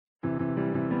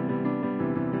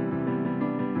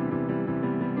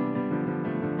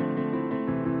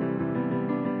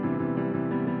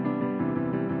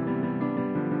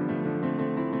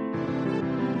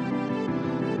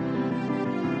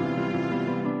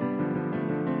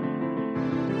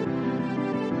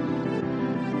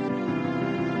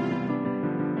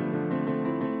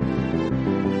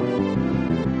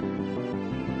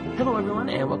everyone,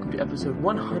 and welcome to episode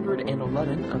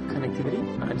 111 of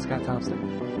Connectivity. I'm Scott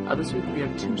Thompson. This week we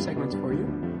have two segments for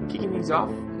you. Kicking things off,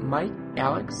 Mike,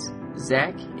 Alex,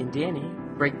 Zach, and Danny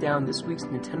break down this week's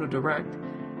Nintendo Direct.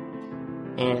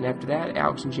 And after that,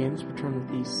 Alex and James return with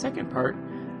the second part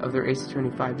of their Ace Attorney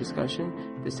 5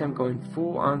 discussion, this time going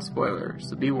full on spoilers,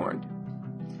 so be warned.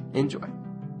 Enjoy.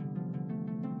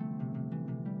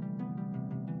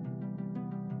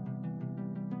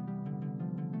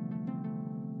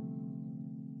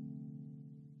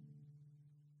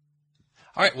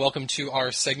 All right, welcome to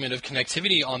our segment of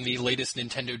Connectivity on the latest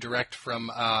Nintendo Direct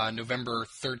from November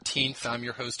 13th. I'm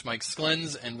your host, Mike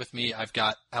Sklens, and with me I've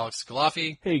got Alex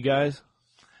Scalaffi. Hey, guys.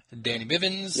 Danny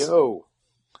Bivens. Yo.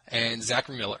 And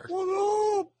Zachary Miller.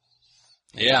 What up?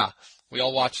 Yeah, we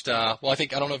all watched, I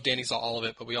don't know if Danny saw all of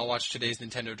it, but we all watched today's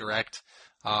Nintendo Direct.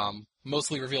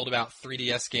 Mostly revealed about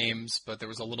 3DS games, but there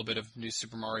was a little bit of New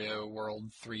Super Mario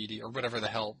World 3D, or whatever the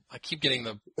hell. I keep getting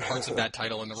the parts of that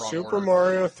title in the wrong order. Super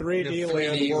Mario 3D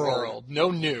Land World.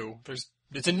 No new.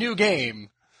 It's a new game,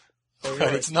 but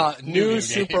right. It's not new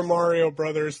Super Mario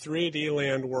Brothers 3D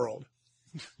Land World.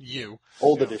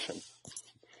 Old edition.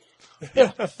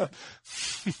 Yeah.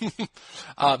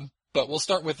 But we'll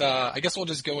start with, I guess we'll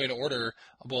just go in order.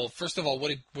 Well, first of all,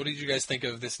 what did you guys think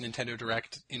of this Nintendo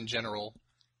Direct in general?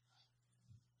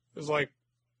 It was like,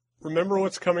 remember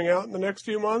what's coming out in the next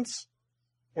few months?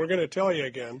 We're going to tell you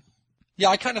again. Yeah,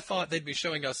 I kind of thought they'd be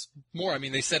showing us more. I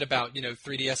mean, they said about,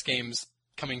 3DS games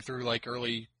coming through like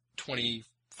early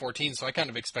 2014, so I kind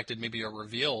of expected maybe a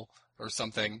reveal or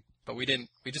something, but we didn't.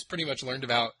 We just pretty much learned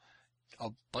about a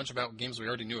bunch about games we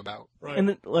already knew about. Right.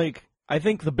 And, I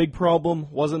think the big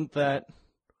problem wasn't that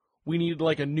we needed,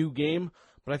 a new game,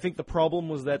 but I think the problem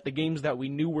was that the games that we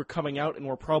knew were coming out and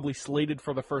were probably slated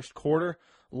for the first quarter,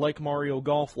 like Mario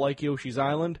Golf, like Yoshi's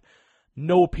Island,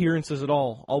 no appearances at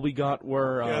all. All we got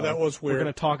were... that was weird. We're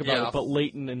going to talk about it, but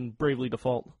Layton and Bravely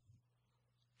Default.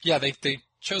 Yeah, they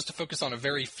chose to focus on a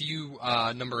very few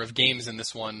number of games in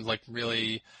this one.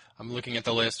 Really, I'm looking at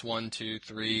the list, 1, 2,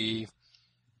 3,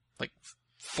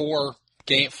 four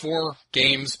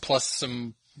games plus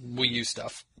some Wii U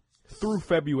stuff. Through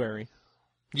February.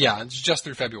 Yeah, it's just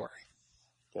through February.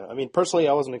 Yeah, I mean, personally,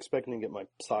 I wasn't expecting to get my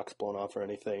socks blown off or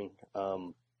anything.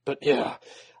 But yeah,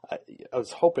 I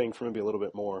was hoping for maybe a little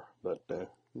bit more, but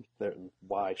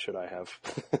why should I have?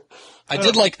 I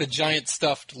did like the giant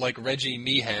stuffed, Reggie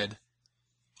me head.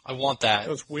 I want that.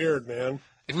 That was weird, man.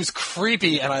 It was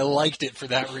creepy, and I liked it for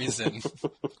that reason.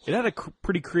 It had a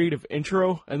pretty creative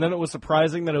intro, and then it was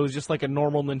surprising that it was just like a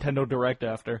normal Nintendo Direct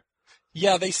after.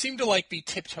 Yeah, they seem to be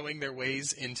tiptoeing their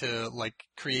ways into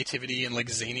creativity and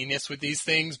zaniness with these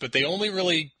things, but they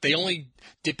only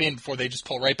dip in before they just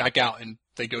pull right back out and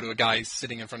they go to a guy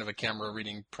sitting in front of a camera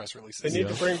reading press releases. They need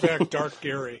to bring back Dark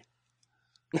Gary.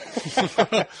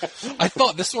 I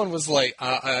thought this one was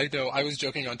I know I was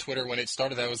joking on Twitter when it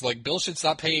started. I was like, Bill should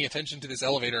stop paying attention to this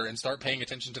elevator and start paying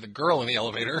attention to the girl in the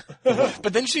elevator.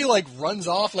 But then she runs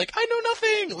off I know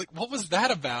nothing. What was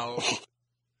that about?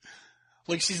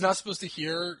 She's not supposed to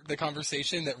hear the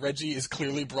conversation that Reggie is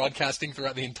clearly broadcasting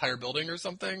throughout the entire building or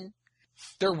something.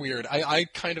 They're weird. I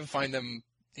kind of find them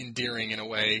endearing in a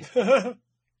way.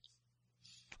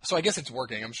 So I guess it's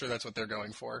working. I'm sure that's what they're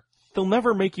going for. They'll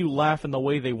never make you laugh in the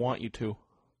way they want you to.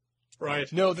 Right.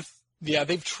 No,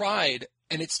 they've tried,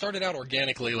 and it started out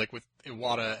organically, with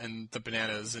Iwata and the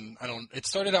bananas, and it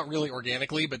started out really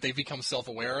organically, but they've become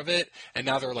self-aware of it, and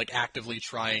now they're, actively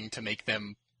trying to make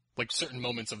them, certain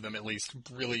moments of them, at least,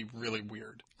 really, really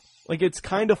weird. It's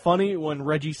kind of funny when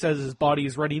Reggie says his body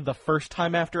is ready the first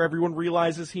time after everyone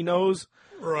realizes he knows.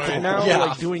 Right. But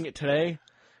now, doing it today.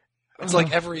 It's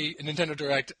every Nintendo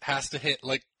Direct has to hit,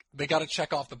 they got to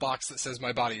check off the box that says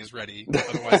my body is ready.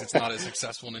 Otherwise, it's not a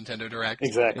successful Nintendo Direct.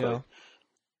 Exactly.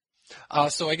 Yeah.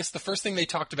 So I guess the first thing they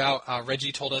talked about,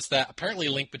 Reggie told us that apparently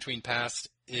Link Between Past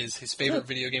is his favorite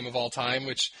video game of all time,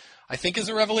 which I think is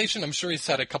a revelation. I'm sure he's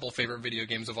had a couple favorite video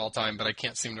games of all time, but I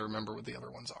can't seem to remember what the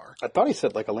other ones are. I thought he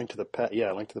said A Link to the Past.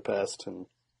 Yeah, A Link to the Past and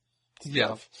stuff.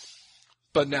 Yeah.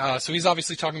 But now, so he's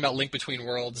obviously talking about Link Between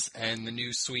Worlds and the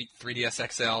new sweet 3DS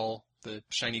XL, the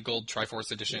shiny gold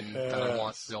Triforce edition that I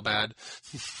want real bad.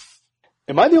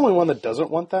 Am I the only one that doesn't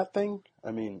want that thing?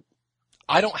 I mean,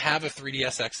 I don't have a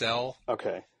 3DS XL.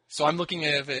 Okay. So I'm looking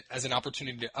at it as an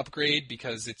opportunity to upgrade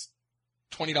because it's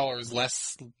 $20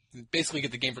 less. Basically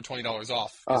get the game for $20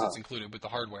 off because it's included with the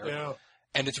hardware. Yeah.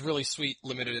 And it's really sweet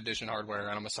limited edition hardware,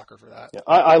 and I'm a sucker for that. Yeah,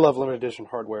 I love limited edition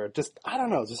hardware. Just, I don't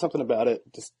know, there's something about it.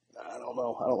 Just, I don't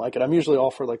know. I don't like it. I'm usually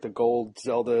all for the gold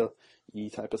Zelda-y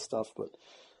type of stuff, but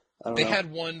I don't know. They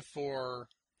had one for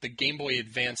the Game Boy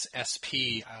Advance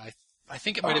SP. I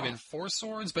think it might have been 4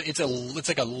 swords, but it's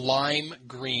like a lime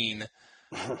green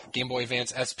Game Boy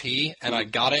Advance SP, and I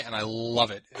got it, and I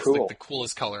love it. It's like the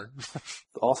coolest color.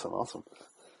 Awesome.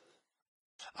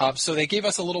 So they gave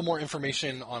us a little more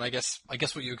information on, I guess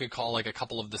what you could call like a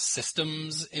couple of the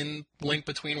systems in Link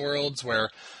Between Worlds, where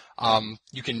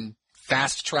you can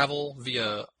fast travel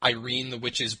via Irene the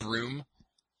Witch's broom.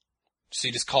 So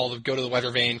you just go to the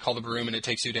weather vane, call the broom, and it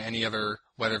takes you to any other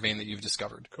weather vane that you've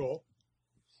discovered. Cool.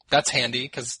 That's handy,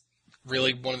 because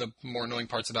really one of the more annoying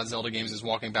parts about Zelda games is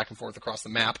walking back and forth across the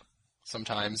map.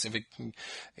 Sometimes if it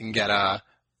can get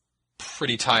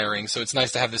pretty tiring. So it's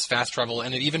nice to have this fast travel,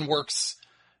 and it even works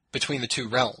between the 2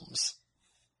 realms.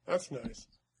 That's nice.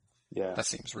 Yeah. That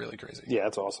seems really crazy. Yeah,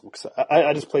 that's awesome. 'Cause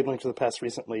I just played Link to the Past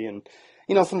recently, and,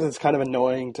 something that's kind of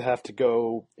annoying to have to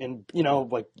go in,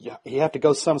 like, you have to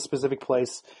go some specific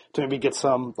place to maybe get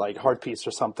some, like, heart piece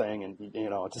or something, and,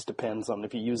 it just depends on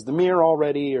if you use the mirror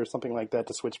already or something like that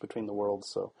to switch between the worlds.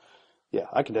 So, yeah,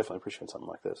 I can definitely appreciate something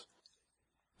like this.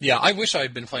 Yeah, I wish I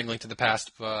had been playing Link to the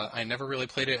Past, but I never really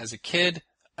played it as a kid,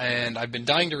 and I've been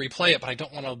dying to replay it, but I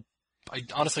don't want to.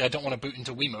 Honestly, I don't want to boot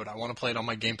into Wii mode. I want to play it on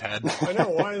my gamepad. I know.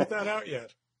 Why isn't that out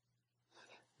yet?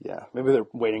 Yeah, maybe they're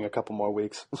waiting a couple more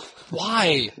weeks.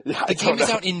 Why? Yeah, the game is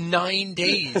out in 9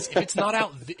 days. If it's not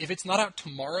out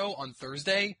tomorrow on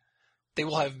Thursday, they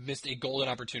will have missed a golden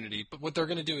opportunity. But what they're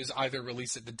going to do is either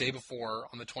release it the day before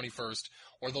on the 21st,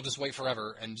 or they'll just wait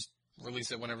forever and just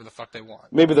release it whenever the fuck they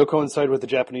want. Maybe they'll coincide with the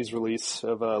Japanese release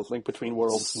of Link Between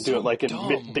Worlds and do it like in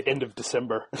the end of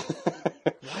December.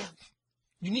 What?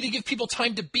 You need to give people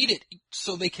time to beat it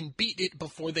so they can beat it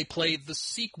before they play the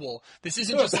sequel. This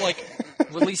isn't just like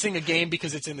releasing a game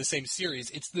because it's in the same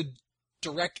series. It's the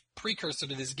direct precursor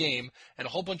to this game, and a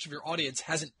whole bunch of your audience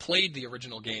hasn't played the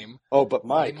original game. Oh, but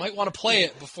Mike, they might want to play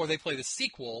it before they play the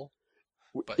sequel,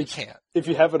 but you can't. If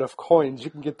you have enough coins, you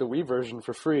can get the Wii version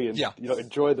for free and Yeah.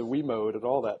 Enjoy the Wii mode and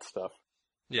all that stuff.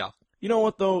 Yeah. You know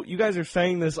what, though? You guys are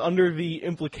saying this under the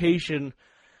implication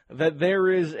that there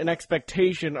is an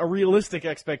expectation, a realistic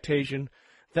expectation,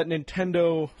 that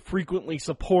Nintendo frequently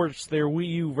supports their Wii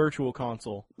U Virtual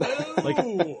Console. Like,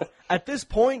 at this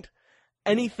point,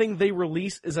 anything they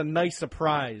release is a nice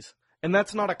surprise, and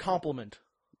that's not a compliment.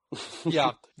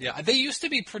 Yeah. They used to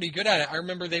be pretty good at it. I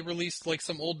remember they released like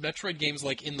some old Metroid games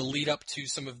like in the lead up to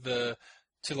to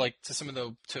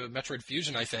Metroid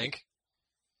Fusion, I think.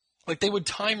 Like, they would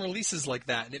time releases like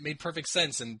that, and it made perfect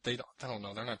sense, and I don't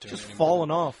know, they're not doing Just it anymore. falling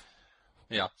off.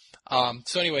 Yeah.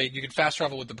 So anyway, you can fast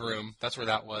travel with the broom. That's where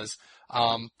that was.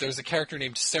 There's a character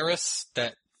named Ceres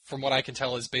that, from what I can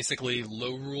tell, is basically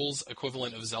Low Rule's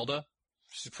equivalent of Zelda.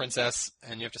 She's a princess,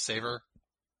 and you have to save her.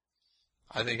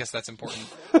 I guess that's important.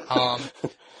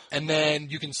 And then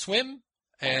you can swim,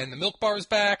 and the milk bar is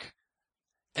back.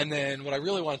 And then what I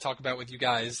really want to talk about with you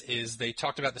guys is they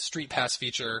talked about the Street Pass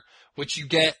feature, which you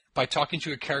get by talking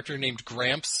to a character named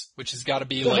Gramps, which has got to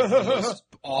be like the most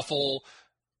awful,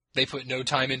 they put no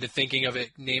time into thinking of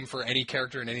it, name for any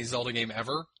character in any Zelda game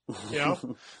ever. Yeah.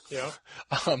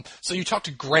 So you talk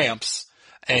to Gramps,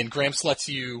 and Gramps lets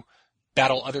you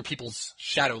battle other people's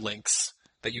Shadow Links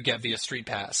that you get via Street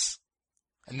Pass.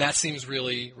 And that seems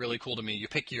really, really cool to me. You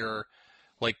pick your,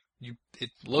 it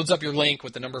loads up your Link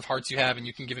with the number of hearts you have, and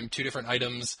you can give him 2 different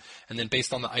items, and then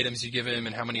based on the items you give him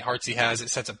and how many hearts he has, it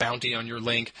sets a bounty on your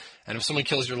Link, and if someone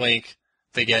kills your Link,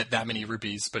 they get that many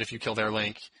rupees, but if you kill their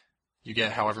Link, you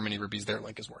get however many rupees their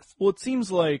Link is worth. Well, it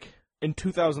seems like in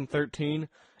 2013,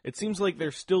 it seems like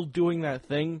they're still doing that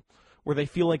thing where they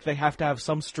feel like they have to have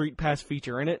some Street Pass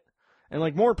feature in it, and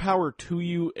like, more power to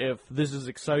you if this is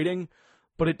exciting,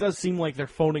 but it does seem like they're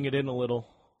phoning it in a little.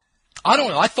 I don't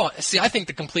know. I think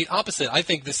the complete opposite. I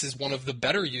think this is one of the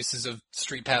better uses of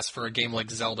Street Pass for a game like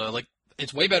Zelda. Like,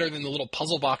 it's way better than the little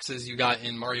puzzle boxes you got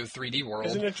in Mario 3D World.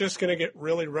 Isn't it just going to get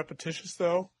really repetitious,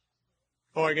 though?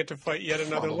 Oh, I get to fight yet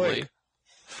another Probably. Link.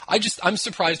 I'm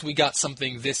surprised we got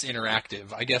something this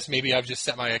interactive. I guess maybe I've just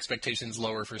set my expectations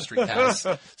lower for Street Pass.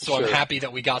 So Sure. I'm happy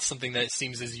that we got something that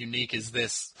seems as unique as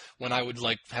this, when I would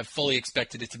have fully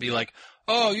expected it to be like,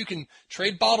 oh, you can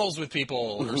trade bottles with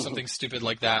people or something stupid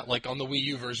like that, like on the Wii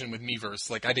U version with Miiverse.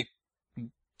 Like, I think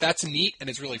that's neat and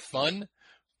it's really fun,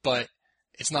 but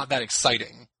it's not that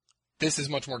exciting. This is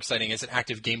much more exciting. It's an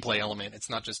active gameplay element. It's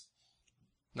not just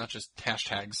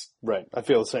hashtags. Right. I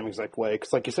feel the same exact way.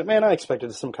 Because like you said, man, I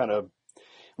expected some kind of,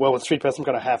 with Street Pass, some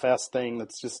kind of half-assed thing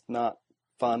that's just not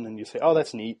fun. And you say, oh,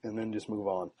 that's neat, and then just move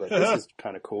on. But this is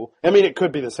kind of cool. I mean, it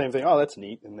could be the same thing. Oh, that's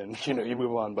neat. And then, you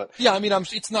move on. But yeah, I mean,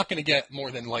 it's not going to get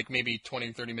more than like maybe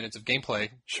 20, 30 minutes of gameplay.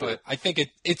 Sure. But I think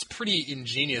it's pretty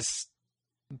ingenious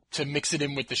to mix it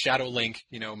in with the Shadow Link,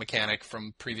 mechanic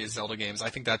from previous Zelda games. I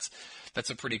think that's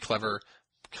a pretty clever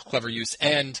use.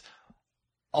 And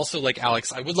also, like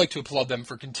Alex, I would like to applaud them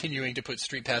for continuing to put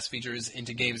Street Pass features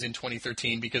into games in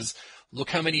 2013, because look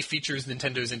how many features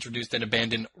Nintendo's introduced and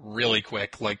abandoned really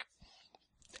quick, like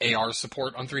AR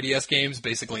support on 3DS games,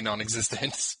 basically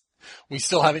non-existent. We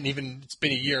still haven't even, it's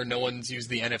been a year, no one's used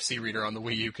the NFC reader on the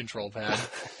Wii U control pad.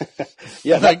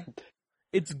 Yeah,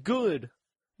 it's good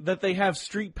that they have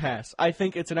Street Pass. I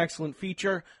think it's an excellent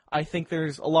feature. I think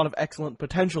there's a lot of excellent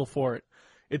potential for it.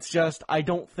 It's just, I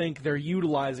don't think they're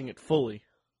utilizing it fully.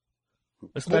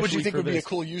 What would you think would be a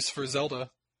cool use for Zelda?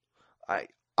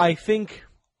 I think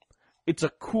it's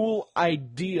a cool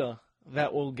idea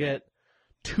that will get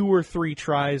 2 or 3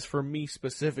 tries from me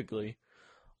specifically,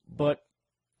 but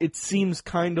it seems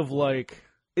kind of like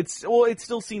it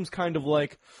still seems kind of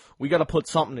like we got to put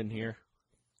something in here.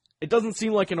 It doesn't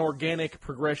seem like an organic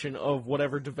progression of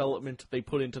whatever development they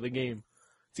put into the game.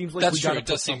 It seems like that's we got true. to It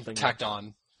put does seem something tacked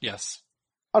on. Yes.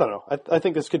 I don't know. I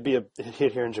think this could be a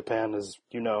hit here in Japan, as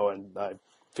you know, and I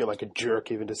feel like a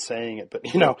jerk even just saying it. But,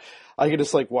 I could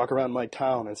just, walk around my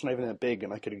town. It's not even that big,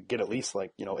 and I could get at least,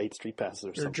 8 street passes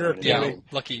or something. You're a jerk, Yeah,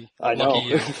 lucky. I know.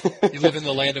 Lucky you live in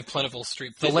the land of plentiful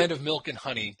the land of milk and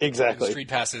honey. Exactly. And street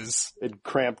passes. In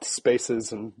cramped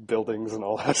spaces and buildings and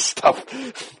all that stuff.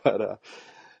 But,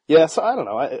 yeah, so I don't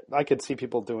know. I could see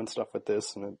people doing stuff with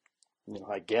this, and,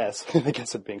 I guess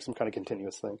it being some kind of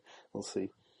continuous thing. We'll see.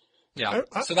 Yeah.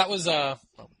 So that was, go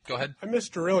ahead. I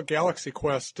missed a real Galaxy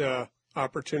Quest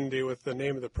opportunity with the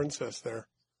name of the princess there.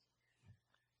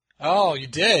 Oh, you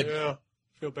did? Yeah.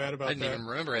 Feel bad about that. I didn't even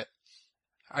remember it.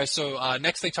 All right, so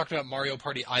next they talked about Mario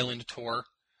Party Island Tour.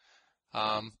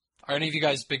 Are any of you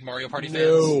guys big Mario Party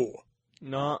fans?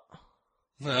 No.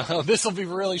 No. This will be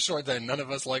really short then. None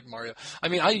of us like Mario. I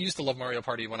mean, I used to love Mario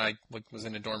Party when I was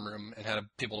in a dorm room and had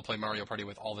people to play Mario Party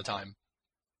with all the time.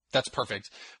 That's perfect.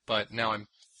 But now I'm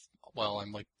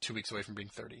 2 weeks away from being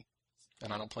 30,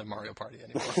 and I don't play Mario Party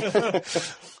anymore.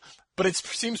 But it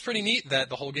seems pretty neat that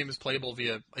the whole game is playable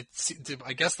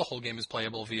I guess the whole game is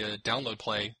playable via download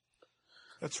play.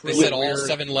 That's really They said weird. all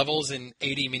 7 levels in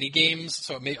 80 mini games,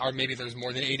 so maybe there's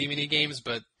more than 80 mini games,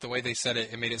 but the way they said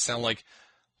it made it sound like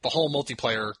the whole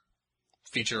multiplayer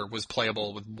feature was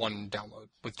playable with one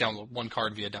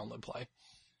card via download play.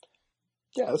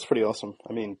 Yeah, that's pretty awesome.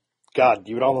 I mean, God,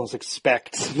 you would almost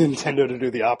expect Nintendo to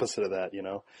do the opposite of that,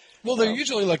 Well, they're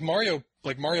usually like Mario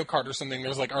Kart or something.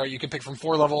 There's all right, you can pick from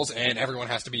 4 levels, and everyone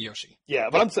has to be Yoshi. Yeah,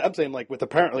 but I'm saying with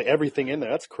apparently everything in there,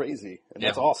 that's crazy, and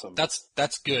that's awesome.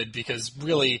 That's good, because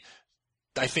really,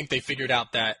 I think they figured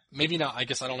out that maybe not. I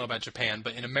guess I don't know about Japan,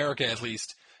 but in America at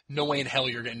least, no way in hell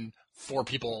you're getting 4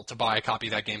 people to buy a copy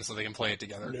of that game so they can play it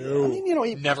together. No. I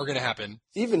mean, never going to happen.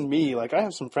 Even me, I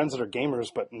have some friends that are gamers,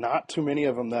 but not too many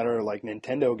of them that are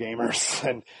Nintendo gamers.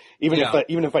 And even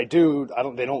if I do,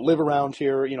 they don't live around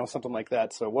here, something like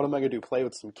that. So what am I going to do? Play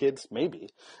with some kids? Maybe.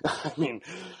 I mean,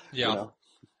 yeah.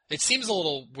 It seems a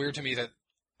little weird to me that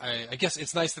I guess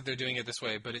it's nice that they're doing it this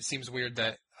way, but it seems weird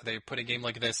that they put a game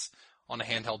like this on a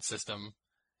handheld system.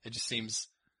 It just seems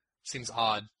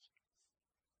odd.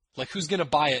 Who's going to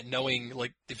buy it knowing,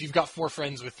 if you've got 4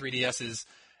 friends with 3DSs,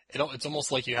 it's almost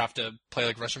like you have to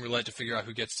play Russian roulette to figure out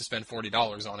who gets to spend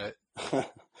 $40 on it.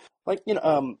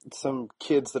 Some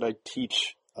kids that I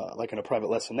teach, in a private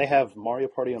lesson, they have Mario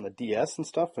Party on the DS and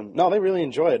stuff, and no, they really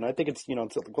enjoy it, and I think it's,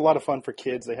 it's a lot of fun for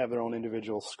kids. They have their own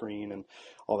individual screen and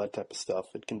all that type of stuff.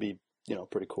 It can be,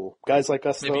 pretty cool. Guys like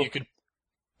us, Maybe though,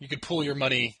 you could pool your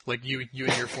money, you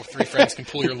and your 3 friends can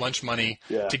pool your lunch money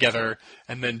together,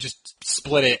 and then just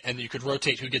split it, and you could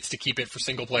rotate who gets to keep it for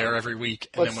single player every week,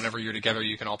 and then whenever you're together,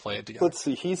 you can all play it together. Let's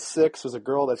see, he's 6, there's a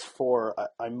girl that's 4.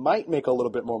 I might make a little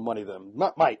bit more money than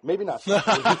maybe not.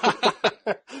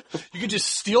 You could just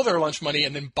steal their lunch money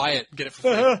and then buy it, get it for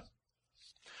free.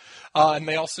 And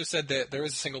they also said that there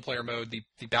is a single player mode,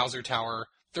 the Bowser Tower,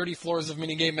 30 floors of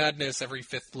minigame madness, every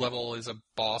 5th level is a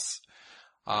boss.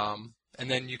 And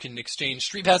then you can exchange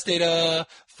Street Pass data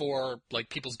for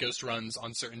people's ghost runs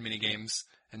on certain minigames,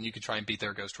 and you can try and beat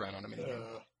their ghost run on a minigame.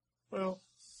 Well,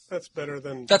 that's better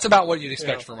than... That's about what you'd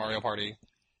expect for Mario Party.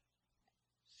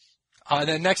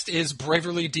 Then next is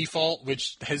Bravely Default,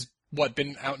 which has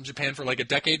been out in Japan for a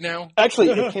decade now?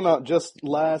 Actually, it came out just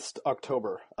last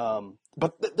October.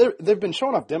 But they've been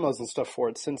showing off demos and stuff for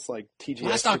it since TGS.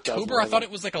 Last October? I thought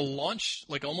it was a launch,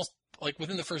 almost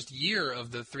within the first year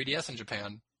of the 3DS in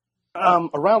Japan.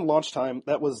 Around launch time,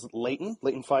 that was Layton.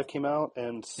 Layton 5 came out,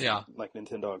 and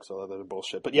Nintendoaire, so other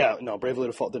bullshit. But yeah, no, Bravely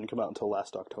Default didn't come out until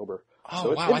last October. Oh,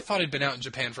 so wow, I thought it'd been out in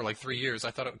Japan for 3 years.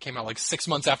 I thought it came out 6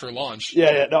 months after launch.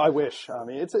 Yeah, no, I wish. I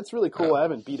mean, it's really cool. I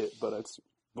haven't beat it, but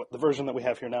the version that we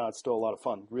have here now, it's still a lot of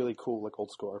fun. Really cool, like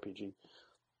old school RPG.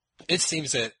 It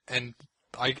seems it, and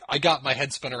I got my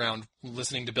head spun around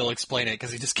listening to Bill explain it,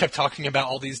 because he just kept talking about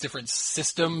all these different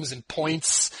systems and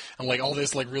points and like all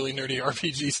this like really nerdy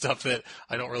RPG stuff that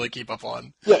I don't really keep up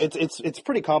on. Yeah, it's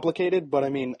pretty complicated, but I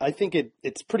mean, I think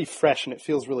it's pretty fresh and it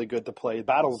feels really good to play.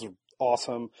 Battles are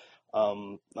awesome.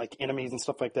 Like enemies and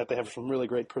stuff like that, they have some really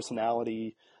great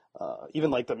personality. Even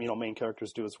like the main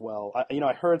characters do as well.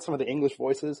 I heard some of the English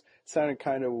voices sounded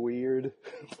kind of weird,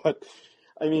 but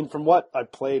I mean, from what I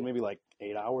played, maybe like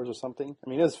 8 hours or something. I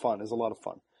mean, it's fun. It's a lot of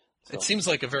fun. So, it seems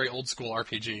like a very old school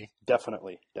RPG.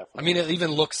 Definitely. I mean, it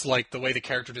even looks like the way the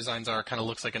character designs are kind of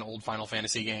looks like an old Final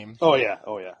Fantasy game. Oh yeah.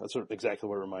 That's exactly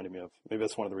what it reminded me of. Maybe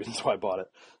that's one of the reasons why I bought it.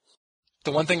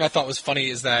 The one thing I thought was funny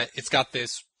is that it's got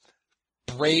this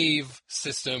brave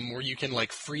system where you can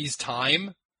like freeze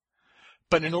time.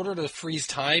 But in order to freeze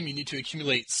time, you need to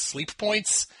accumulate sleep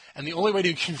points, and the only way to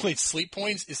accumulate sleep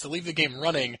points is to leave the game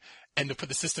running and to put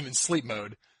the system in sleep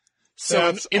mode. So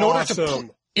That's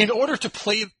awesome. in order to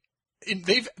play,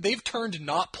 they've turned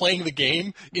not playing the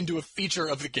game into a feature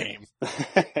of the game.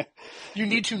 You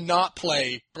need to not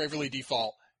play Bravely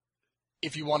Default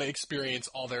if you want to experience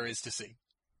all there is to see.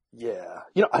 Yeah.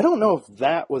 I don't know if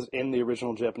that was in the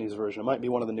original Japanese version. It might be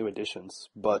one of the new editions,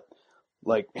 but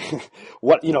like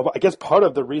I guess part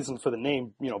of the reason for the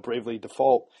name, Bravely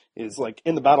Default is like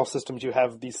in the battle systems you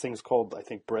have these things called, I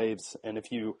think, Braves, and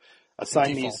if you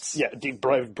assign Defaults.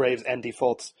 Braves and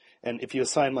defaults, and if you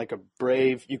assign like a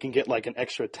Brave, you can get like an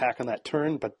extra attack on that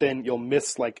turn, but then you'll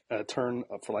miss like a turn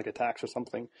for like attacks or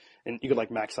something, and you could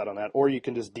like max out on that, or you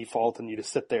can just default and you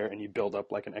just sit there and you build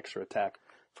up like an extra attack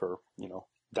for,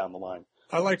 down the line.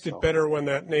 I liked it better when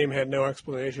that name had no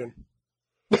explanation.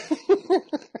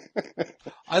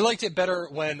 I liked it better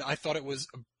when I thought it was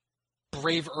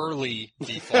Brave Early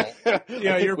Default.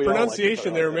 Yeah, your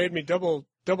pronunciation there made me double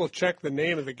check the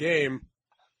name of the game.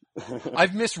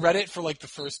 I've misread it for like the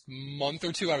first month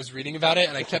or two I was reading about it,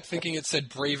 and I kept thinking it said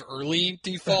Brave Early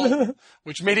Default,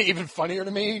 which made it even funnier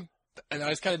to me. And I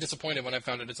was kind of disappointed when I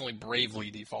found out it's only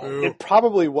Bravely Default. Ooh. It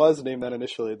probably was named that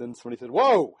initially. Then somebody said,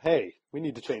 "Whoa, hey, we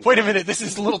need to change." Wait that. a minute, this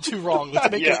is a little too wrong.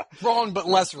 Let's make it wrong but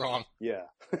less wrong. Yeah.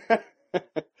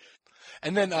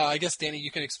 And then I guess, Danny,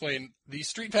 you can explain the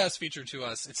Street Pass feature to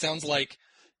us. It sounds like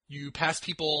you pass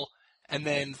people, and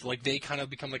then like they kind of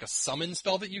become like a summon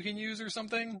spell that you can use or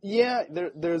something? Yeah,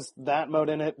 there's that mode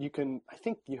in it. I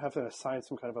think you have to assign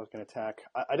some kind of like an attack.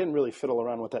 I didn't really fiddle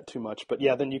around with that too much, but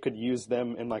yeah, then you could use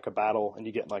them in like a battle and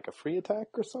you get like a free attack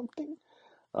or something.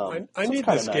 I need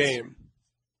this game.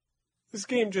 This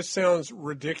game just sounds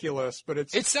ridiculous, but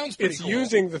it sounds pretty cool.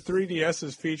 Using the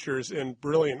 3DS's features in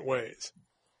brilliant ways.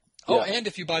 Oh, Yeah. and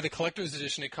if you buy the collector's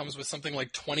edition, it comes with something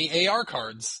like 20 AR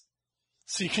cards.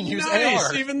 So you can use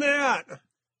Nice, AR. even that.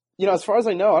 As far as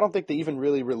I know, I don't think they even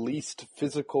really released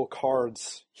physical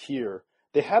cards here.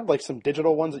 They had like some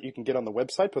digital ones that you can get on the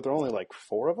website, but there are only like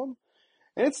 4 of them.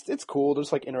 And it's cool.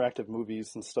 There's like interactive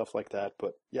movies and stuff like that.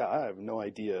 But yeah, I have no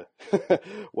idea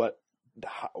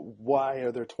why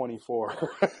are there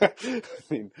 24? I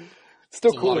mean,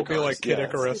 still It's a cool. lot of It'll be like Kid Yeah,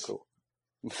 Icarus. still cool.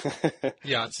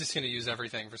 Yeah, it's just going to use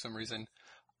everything for some reason.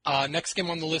 Next game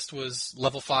on the list was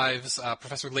Level 5's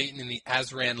Professor Layton in the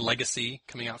Azran Legacy,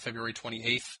 coming out February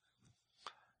 28th.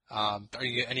 Are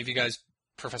any of you guys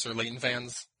Professor Layton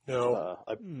fans? No.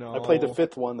 I played the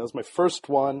 5th one. That was my first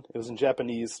one. It was in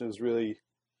Japanese, and it was really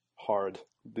hard.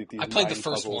 I played the 1st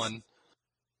puzzles. one.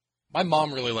 My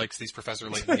mom really likes these Professor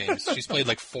Layton games. She's played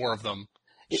like 4 of them.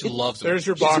 She loves them. There's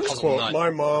your She's a box puzzle quote. nut. My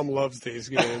mom loves these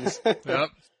games. Yep.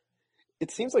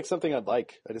 It seems like something I'd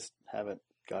like. I just haven't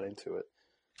got into it.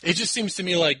 It just seems to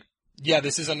me like, yeah,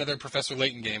 this is another Professor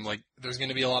Layton game. Like, there's going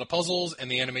to be a lot of puzzles,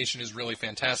 and the animation is really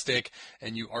fantastic,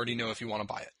 and you already know if you want to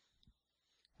buy it.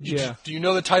 Yeah. Do you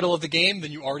know the title of the game?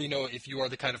 Then you already know if you are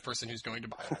the kind of person who's going to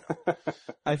buy it.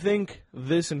 I think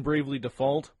this and Bravely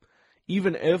Default,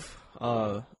 even if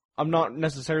I'm not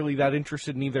necessarily that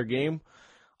interested in either game,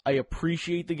 I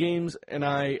appreciate the games, and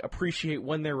I appreciate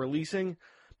when they're releasing,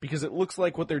 because it looks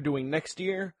like what they're doing next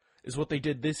year is what they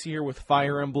did this year with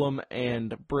Fire Emblem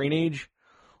and Brain Age,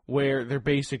 where they're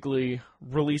basically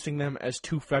releasing them as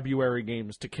 2 February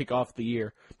games to kick off the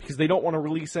year, because they don't want to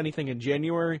release anything in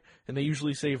January, and they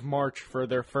usually save March for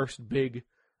their first big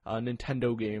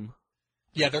Nintendo game.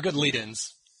 Yeah, they're good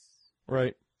lead-ins.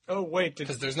 Right. Oh, wait.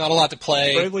 Because there's not a lot to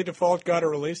play. Bravely Default got a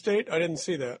release date? I didn't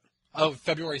see that. Oh,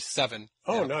 February 7.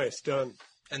 Oh, Yeah. nice. Done.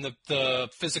 And the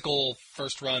physical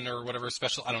first run or whatever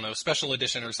special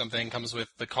edition or something comes with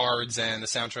the cards and the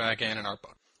soundtrack and an art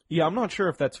book. Yeah, I'm not sure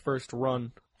if that's first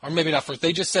run. Or maybe not first.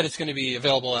 They just said it's going to be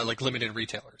available at like limited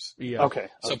retailers. Yeah. Okay.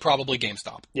 So probably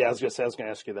GameStop. Yeah, I was going to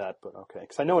ask you that, but okay.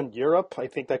 Because I know in Europe, I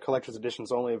think that collector's edition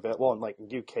is only available, well, in like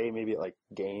UK, maybe at like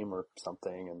Game or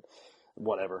something, and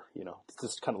whatever, it's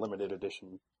just kind of limited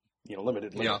edition,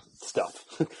 limited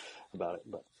stuff about it.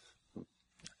 But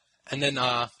And then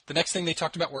the next thing they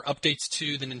talked about were updates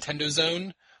to the Nintendo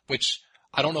Zone, which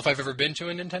I don't know if I've ever been to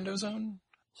a Nintendo Zone.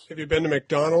 Have you been to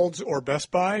McDonald's or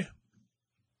Best Buy?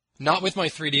 Not with my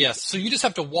 3DS. So you just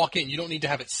have to walk in. You don't need to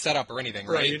have it set up or anything,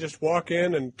 right? You just walk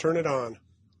in and turn it on.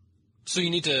 So you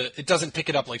need to, it doesn't pick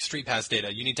it up like Street Pass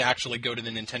data. You need to actually go to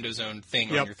the Nintendo Zone thing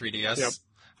on your 3DS? Yep.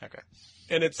 Okay.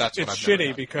 And it's I've never shitty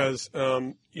done. because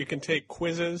you can take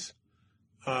quizzes,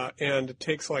 and it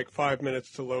takes like 5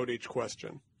 minutes to load each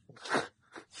question.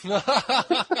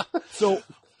 So,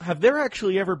 have there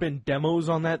actually ever been demos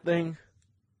on that thing?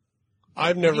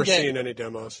 I've never seen any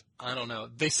demos. I don't know.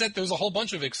 They said there's a whole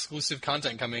bunch of exclusive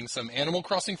content coming. Some Animal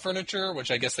Crossing furniture,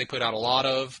 which I guess they put out a lot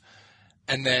of.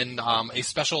 And then a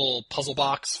special puzzle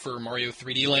box for Mario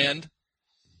 3D Land.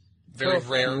 Very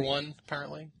rare one,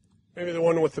 apparently. Maybe the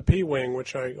one with the P-Wing,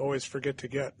 which I always forget to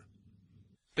get.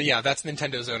 But yeah, that's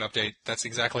Nintendo Zone update. That's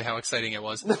exactly how exciting it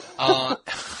was.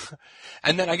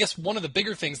 And then I guess one of the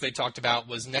bigger things they talked about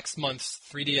was next month's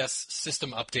 3DS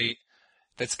system update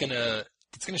that's gonna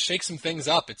shake some things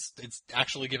up. It's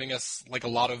actually giving us like a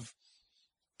lot of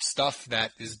stuff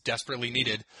that is desperately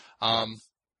needed.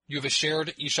 You have a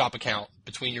shared eShop account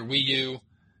between your Wii U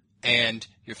and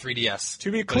your 3DS.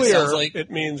 To be clear, it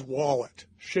means wallet.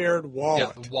 Shared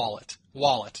wallet. Yeah,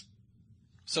 wallet.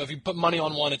 So if you put money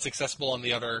on one, it's accessible on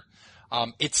the other.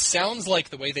 It sounds like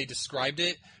the way they described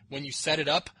it, when you set it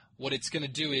up, what it's going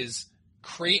to do is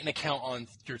create an account on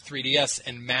your 3DS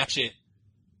and match it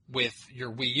with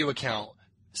your Wii U account.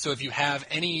 So if you have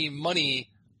any money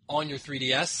on your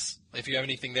 3DS, if you have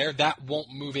anything there, that won't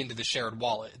move into the shared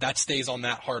wallet. That stays on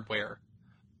that hardware.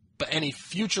 But any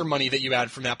future money that you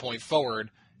add from that point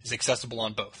forward is accessible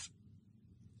on both.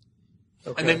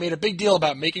 Okay. And they made a big deal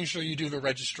about making sure you do the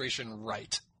registration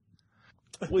right.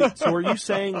 Wait, so are you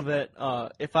saying that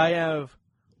if I have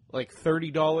like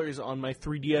 $30 on my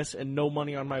 3DS and no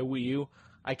money on my Wii U,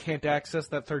 I can't access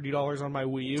that $30 on my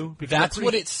Wii U? That's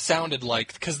what it sounded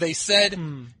like, because they said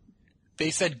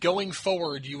going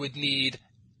forward you would need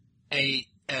a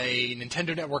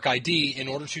Nintendo Network ID in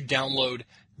order to download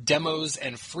demos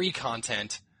and free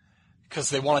content, because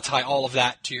they want to tie all of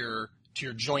that to your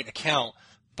joint account.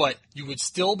 But you would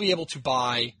still be able to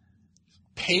buy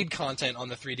paid content on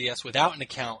the 3DS without an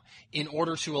account in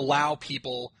order to allow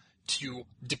people to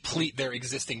deplete their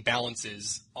existing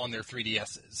balances on their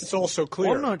 3DSs. It's also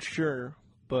clear. Well, I'm not sure,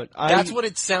 but That's what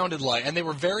it sounded like. And they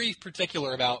were very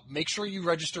particular about make sure you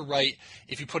register right.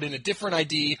 If you put in a different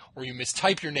ID or you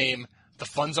mistype your name, the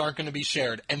funds aren't going to be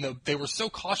shared. And they were so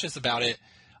cautious about it,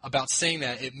 about saying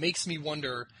that, it makes me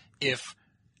wonder if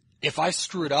I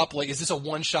screw it up, like, is this a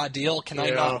one-shot deal? Can I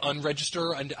not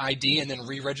unregister an ID and then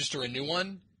re-register a new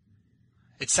one?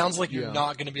 It sounds like you're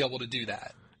not going to be able to do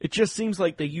that. It just seems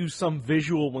like they used some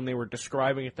visual when they were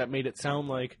describing it that made it sound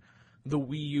like the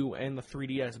Wii U and the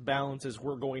 3DS balances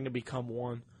were going to become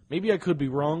one. Maybe I could be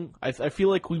wrong. I feel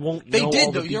like we won't know all the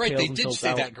details. You're right, they did say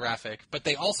out. that graphic. But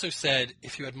they also said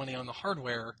if you had money on the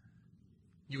hardware,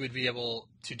 you would be able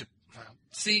to...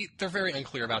 See, they're very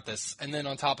unclear about this. And then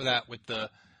on top of that, with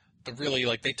the really,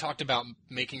 like, they talked about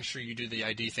making sure you do the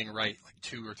ID thing right, like,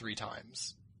 2 or 3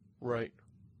 times. Right.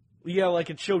 Yeah, like,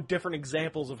 it showed different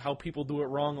examples of how people do it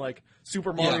wrong, like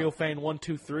Super Mario Fan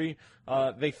 123.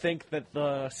 They think that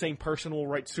the same person will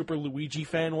write Super Luigi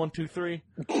Fan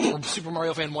 123. Or Super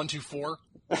Mario Fan 124.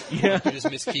 Yeah. You just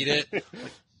miskeyed it.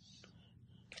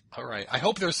 All right. I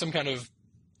hope there's some kind of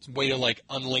way to, like,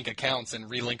 unlink accounts and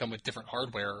relink them with different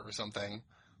hardware or something.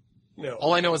 No.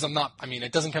 All I know is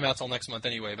it doesn't come out till next month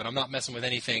anyway, but I'm not messing with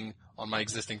anything on my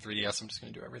existing 3DS. I'm just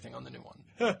going to do everything on the new one.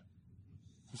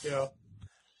 Yeah.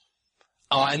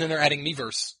 And then they're adding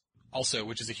Miiverse also,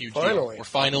 which is a huge deal. We're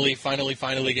finally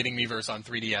getting Miiverse on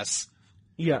 3DS.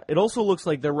 Yeah, it also looks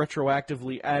like they're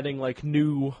retroactively adding, like,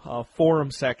 new forum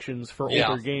sections for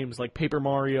older games, like Paper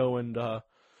Mario and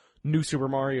New Super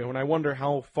Mario, and I wonder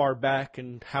how far back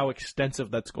and how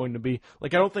extensive that's going to be.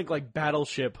 Like, I don't think, like,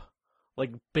 Battleship,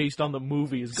 like, based on the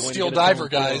movie is going Steel to get Diver,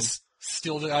 guys.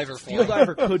 Steel Diver form. Steel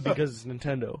Diver could because it's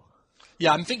Nintendo.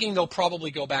 Yeah, I'm thinking they'll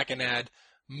probably go back and add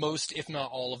most, if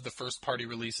not all, of the first-party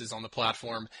releases on the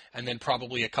platform, and then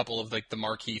probably a couple of, like, the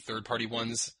marquee third-party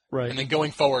ones. Right. And then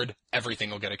going forward, everything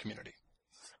will get a community.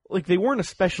 Like, they weren't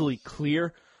especially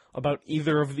clear about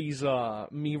either of these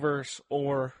Miiverse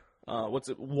or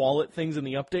wallet things in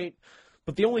the update.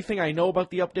 But the only thing I know about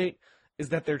the update is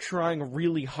that they're trying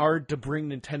really hard to bring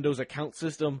Nintendo's account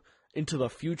system into the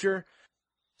future.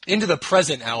 Into the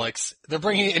present, Alex. They're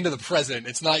bringing it into the present.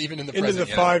 It's not even in the present Into the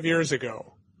yet. 5 years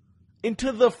ago.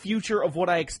 Into the future of what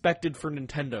I expected for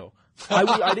Nintendo.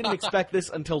 I didn't expect this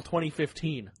until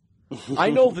 2015.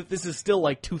 I know that this is still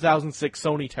like 2006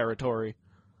 Sony territory.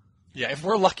 Yeah, if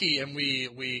we're lucky and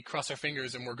we cross our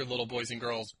fingers and we're good little boys and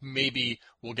girls, maybe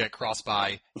we'll get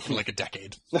cross-buy in like a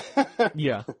decade.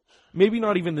 Yeah. Maybe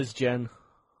not even this gen.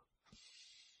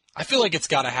 I feel like it's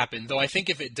got to happen, though I think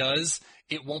if it does,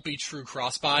 it won't be true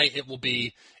cross-buy. It will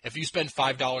be, if you spend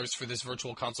 $5 for this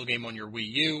virtual console game on your Wii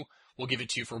U, we'll give it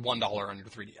to you for $1 on your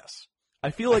 3DS.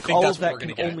 I feel like think all that's of what that we're can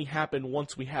gonna get. only happen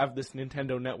once we have this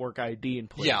Nintendo Network ID in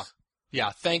place. Yeah,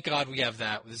 thank God we have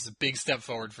that. This is a big step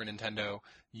forward for Nintendo.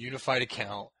 Unified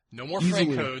account. No more Easily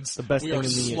frank codes. the best We thing are in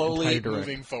the slowly entire direct.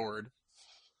 moving forward.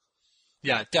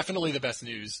 Yeah, definitely the best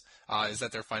news is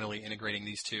that they're finally integrating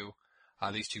these two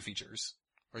features.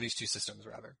 Or these two systems,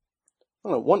 rather. I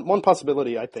don't know. One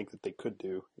possibility I think that they could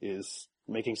do is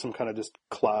making some kind of just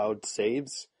cloud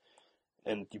saves,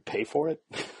 and you pay for it.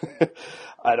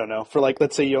 I don't know. For like,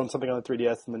 let's say you own something on the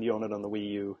 3DS and then you own it on the Wii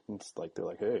U, and it's like they're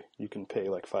like, hey, you can pay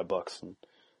like $5 and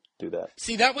do that.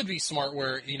 See, that would be smart.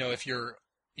 Where if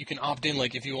you can opt in.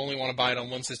 Like if you only want to buy it on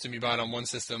one system, you buy it on one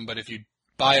system. But if you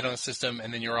buy it on a system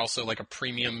and then you're also like a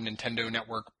premium Nintendo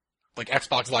Network, like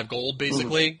Xbox Live Gold,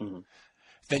 basically. Mm-hmm.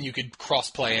 Then you could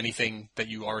cross-play anything that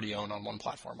you already own on one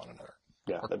platform on another.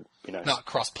 Yeah, Or that'd be nice. Not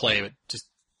cross-play, but just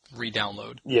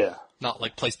re-download. Yeah. Not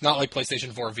like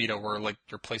PlayStation 4 Vita, where like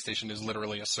your PlayStation is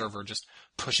literally a server just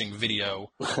pushing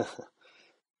video.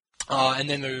 And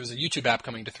then there's a YouTube app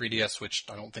coming to 3DS, which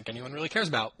I don't think anyone really cares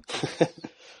about.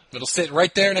 It'll sit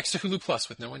right there next to Hulu Plus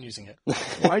with no one using it.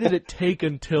 Why did it take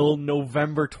until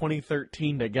November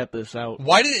 2013 to get this out?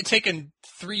 Why did it take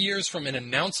 3 years from an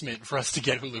announcement for us to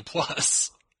get Hulu Plus?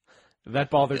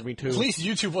 That bothered me too. At least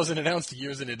YouTube wasn't announced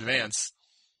years in advance.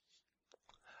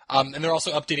 And they're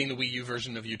also updating the Wii U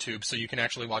version of YouTube, so you can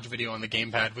actually watch video on the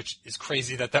gamepad, which is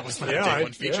crazy that was not a day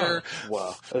one feature. Yeah.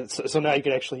 Wow. So now you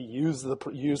can actually use the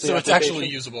So it's actually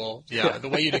usable. Yeah, the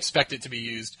way you'd expect it to be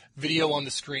used. Video on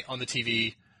the screen, on the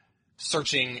TV,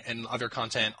 searching and other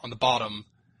content on the bottom,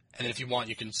 and then if you want,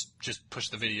 you can just push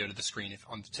the video to the screen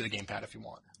to the gamepad if you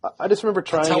want. I just remember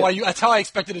trying That's how I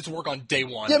expected it to work on day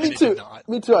one. Yeah, me and too. It did not.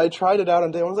 Me too. I tried it out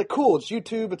on day one. I was like, cool, it's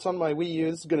YouTube. It's on my Wii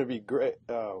U. This is going to be great.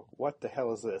 Oh, what the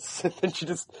hell is this? And then she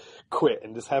just quit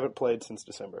and just haven't played since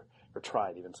December. Or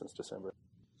tried even since December.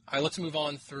 All right, let's move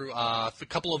on through a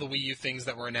couple of the Wii U things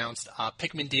that were announced.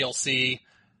 Pikmin DLC,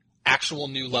 actual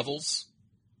new levels.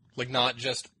 Like not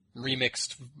just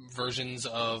remixed versions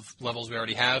of levels we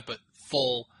already have, but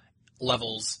full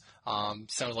levels.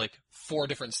 Sounds like 4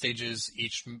 different stages,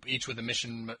 each with each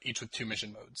with 2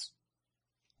 mission modes.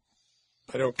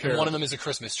 I don't care. And one of them is a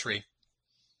Christmas tree.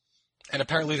 And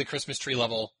apparently the Christmas tree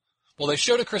level, well, they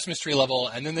showed a Christmas tree level,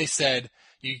 and then they said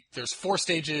there's 4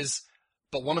 stages,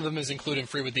 but one of them is included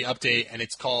free with the update, and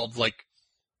it's called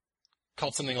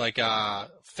something like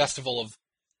Festival of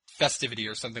Festivity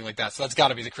or something like that. So that's got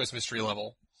to be the Christmas tree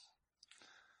level,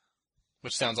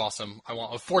 which sounds awesome. I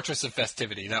want a Fortress of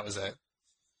Festivity. That was it.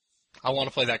 I want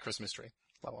to play that Christmas tree.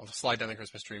 I want to slide down the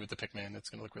Christmas tree with the Pikmin. It's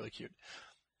going to look really cute.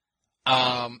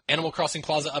 Animal Crossing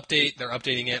Plaza update. They're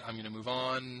updating it. I'm going to move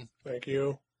on. Thank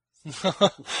you.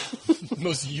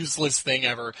 Most useless thing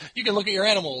ever. You can look at your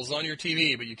animals on your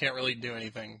TV, but you can't really do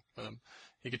anything with them.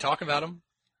 You can talk about them.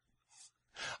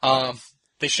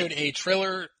 They showed a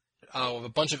trailer of a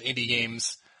bunch of indie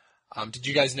games. Did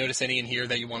you guys notice any in here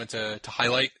that you wanted to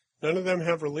highlight? None of them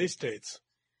have release dates.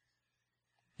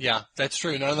 Yeah, that's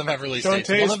true. None of them have release dates.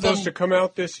 Shantae's One of them, supposed to come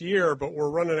out this year, but we're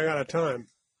running out of time.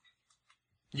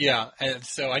 Yeah, and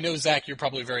so I know, Zach, you're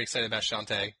probably very excited about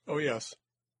Shantae. Oh, yes.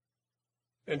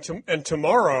 And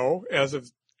tomorrow, as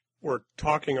of we're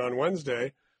talking on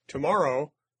Wednesday,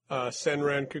 tomorrow,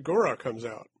 Senran Kagura comes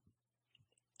out.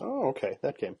 Oh, okay.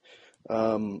 That game.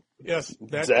 Yes,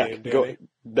 that Zach, game, Danny.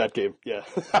 that game, yeah.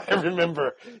 I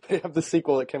remember. They have the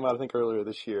sequel that came out, I think, earlier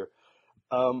this year.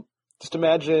 Just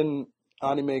imagine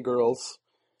anime girls.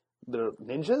 They're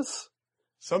ninjas?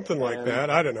 Something like that.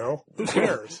 I don't know. Who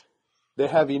cares? They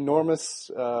have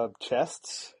enormous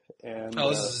chests. And,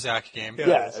 This is a Zach game.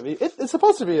 Yeah, I mean, it's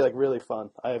supposed to be like really fun.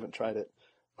 I haven't tried it.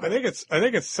 I think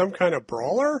it's some kind of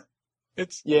brawler.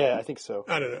 Yeah, I think so.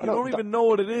 I don't know. You don't even know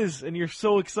what it is, and you're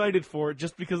so excited for it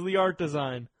just because of the art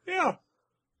design. Yeah.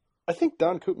 I think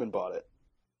Don Koopman bought it.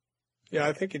 Yeah,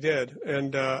 I think he did.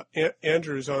 And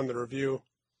Andrew's on the review.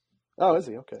 Oh, is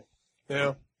he? Okay.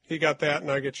 Yeah, he got that,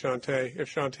 and I get Shantae,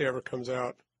 if Shantae ever comes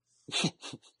out.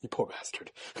 You poor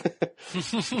bastard.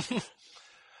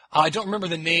 I don't remember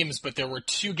the names, but there were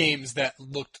 2 games that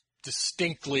looked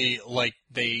distinctly like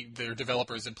their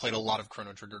developers had played a lot of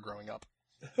Chrono Trigger growing up.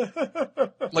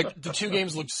 Like, the 2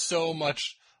 games looked so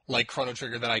much like Chrono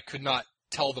Trigger that I could not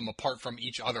tell them apart from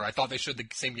each other. I thought they showed the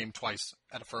same game twice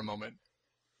for a moment.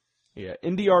 Yeah,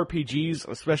 indie RPGs,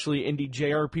 especially indie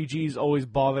JRPGs, always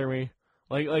bother me.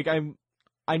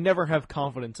 I never have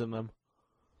confidence in them.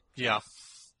 Yeah.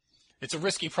 It's a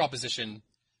risky proposition.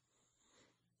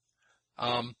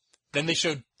 Then they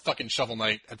showed fucking Shovel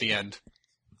Knight at the end.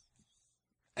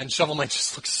 And Shovel Knight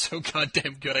just looks so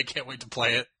goddamn good, I can't wait to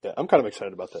play it. Yeah, I'm kind of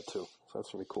excited about that too. So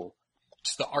that's really cool.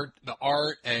 Just the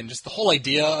art, and just the whole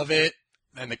idea of it,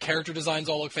 and the character designs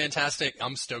all look fantastic.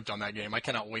 I'm stoked on that game. I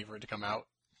cannot wait for it to come out.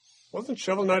 Wasn't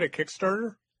Shovel Knight a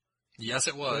Kickstarter? Yes,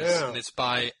 it was. Yeah. And it's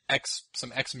by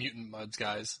some ex-Mutant Muds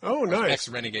guys. Oh, nice.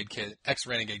 Ex-Renegade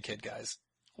Kid guys.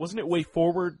 Wasn't it Way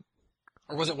Forward?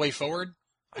 Or was it Way Forward?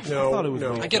 No, I thought it was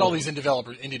no. Way I get all these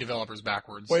indie developers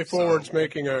backwards. Way Forward's so.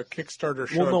 making a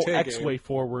Kickstarter Well, no, Shantae X game. Way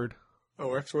Forward.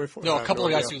 Oh, X Way Forward. No, a couple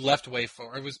of guys who left Way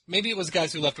Forward. Maybe it was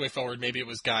guys who left Way Forward. Maybe it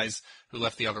was guys who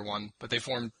left the other one. But they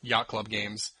formed Yacht Club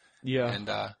Games. Yeah.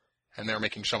 And they're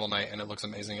making Shovel Knight, and it looks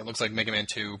amazing. It looks like Mega Man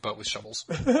 2, but with shovels.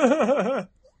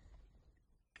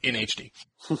 In HD.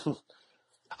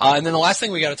 And then the last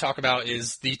thing we got to talk about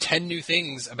is the 10 new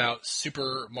things about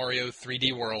Super Mario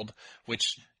 3D World,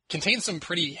 which contains some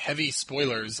pretty heavy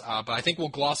spoilers, but I think we'll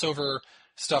gloss over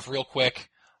stuff real quick,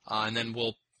 and then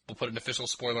we'll put an official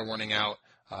spoiler warning out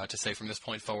to say from this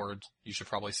point forward, you should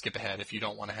probably skip ahead if you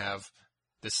don't want to have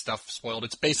this stuff spoiled.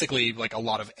 It's basically like a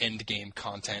lot of end game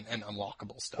content and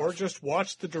unlockable stuff. Or just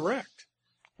watch the Direct.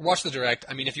 Watch the Direct.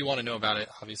 I mean, if you want to know about it,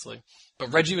 obviously.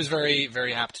 But Reggie was very,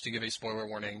 very apt to give a spoiler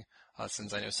warning,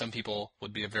 since I know some people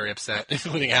would be very upset,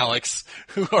 including Alex,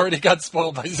 who already got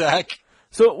spoiled by Zach.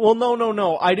 So, well,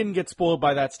 no. I didn't get spoiled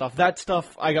by that stuff. That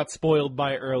stuff I got spoiled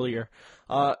by earlier.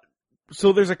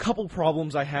 So there's a couple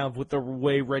problems I have with the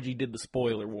way Reggie did the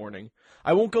spoiler warning.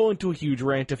 I won't go into a huge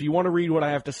rant. If you want to read what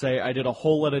I have to say, I did a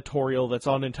whole editorial that's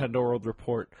on Nintendo World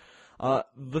Report.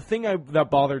 The thing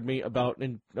that bothered me about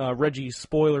Reggie's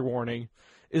spoiler warning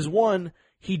is, one,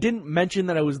 he didn't mention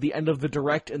that it was the end of the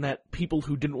Direct and that people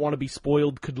who didn't want to be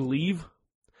spoiled could leave.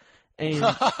 And,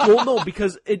 well, no,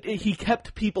 because he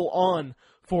kept people on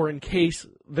for in case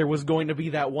there was going to be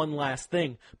that one last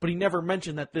thing. But he never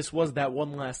mentioned that this was that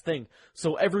one last thing.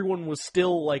 So everyone was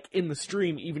still, like, in the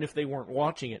stream, even if they weren't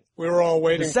watching it. We were all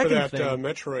waiting for that thing,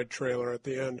 Metroid trailer at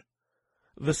the end.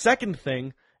 The second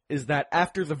thing is that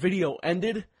after the video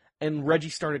ended and Reggie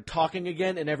started talking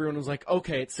again and everyone was like,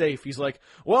 okay, it's safe. He's like,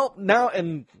 well, now,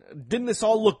 and didn't this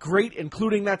all look great,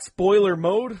 including that spoiler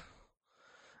mode?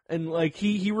 And, like,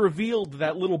 he revealed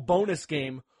that little bonus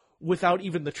game without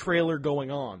even the trailer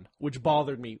going on, which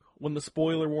bothered me when the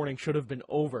spoiler warning should have been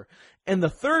over. And the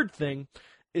third thing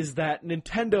is that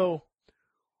Nintendo,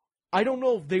 I don't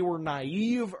know if they were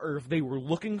naive or if they were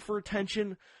looking for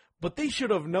attention, but they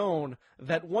should have known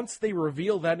that once they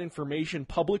reveal that information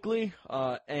publicly,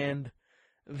 and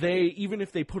even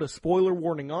if they put a spoiler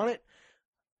warning on it,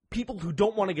 people who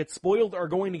don't want to get spoiled are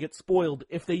going to get spoiled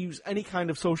if they use any kind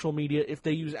of social media, if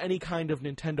they use any kind of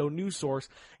Nintendo news source.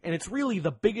 And it's really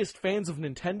the biggest fans of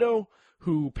Nintendo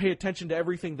who pay attention to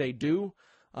everything they do.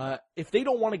 If they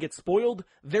don't want to get spoiled,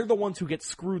 they're the ones who get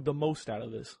screwed the most out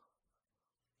of this.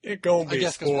 It gonna be I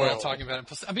guess because we're spoiled. not talking about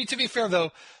it. I mean, to be fair,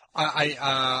 though,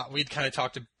 we'd kind of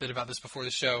talked a bit about this before the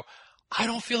show. I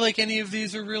don't feel like any of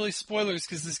these are really spoilers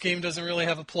because this game doesn't really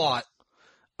have a plot.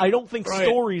 I don't think Right.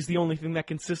 story is the only thing that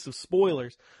consists of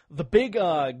spoilers. The big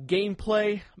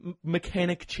gameplay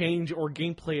mechanic change or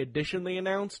gameplay addition they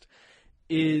announced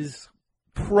is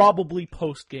probably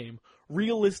post-game.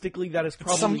 Realistically, that is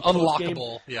probably Some post-game,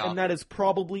 unlockable, yeah. and that is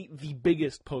probably the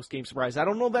biggest post-game surprise. I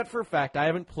don't know that for a fact. I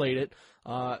haven't played it,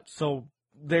 so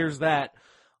there's that.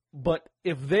 But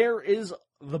if there is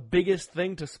the biggest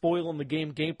thing to spoil in the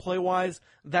game gameplay-wise,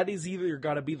 that is either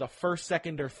got to be the first,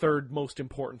 second, or third most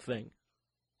important thing.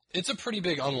 It's a pretty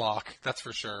big unlock, that's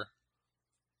for sure.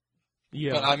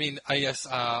 Yeah. But I mean, I guess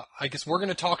we're going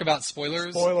to talk about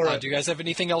spoilers. Spoiler it. Do you guys have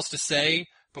anything else to say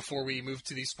before we move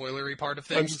to the spoilery part of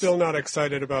things? I'm still not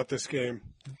excited about this game.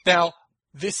 Now,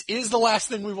 this is the last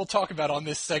thing we will talk about on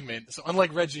this segment. So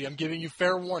unlike Reggie, I'm giving you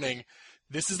fair warning.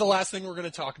 This is the last thing we're going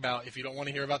to talk about if you don't want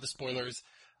to hear about the spoilers.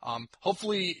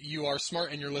 Hopefully you are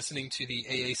smart and you're listening to the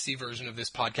AAC version of this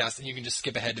podcast and you can just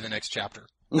skip ahead to the next chapter.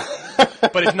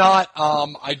 But if not,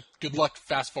 good luck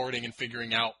fast forwarding and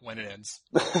figuring out when it ends.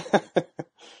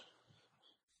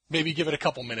 Maybe give it a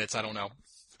couple minutes, I don't know.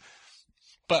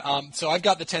 But, so I've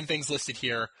got the 10 things listed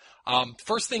here.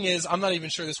 First thing is, I'm not even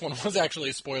sure this one was actually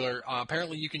a spoiler.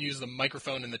 Apparently you can use the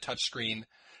microphone and the touchscreen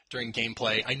during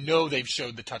gameplay. I know they've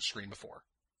showed the touchscreen before.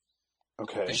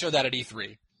 Okay. They showed that at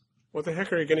E3. What the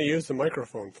heck are you going to use the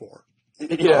microphone for?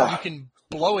 Yeah. You can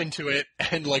blow into it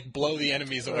and, like, blow the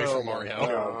enemies away from Mario.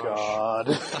 Oh, God.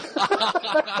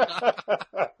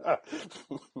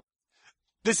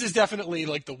 This is definitely,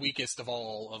 like, the weakest of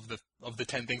all of the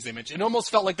 10 things they mentioned. It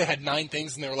almost felt like they had 9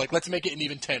 things, and they were like, let's make it an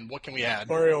even 10. What can we add?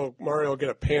 Mario get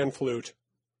a pan flute.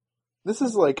 This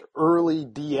is like early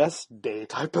DS day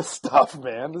type of stuff,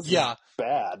 man. This is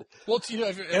bad. Well,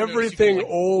 Everything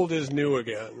old is new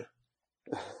again.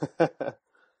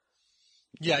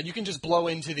 Yeah, you can just blow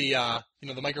into the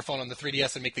the microphone on the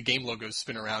 3DS and make the game logos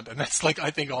spin around, and that's like I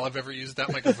think all I've ever used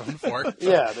that microphone for.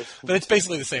 Yeah, but it's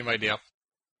basically the same idea.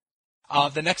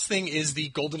 The next thing is the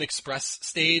Golden Express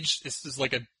stage. This is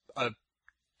like a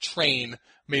train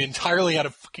made entirely out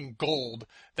of fucking gold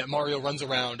that Mario runs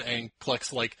around and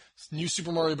collects like New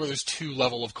Super Mario Bros. 2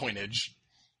 level of coinage.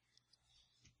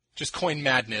 Just coin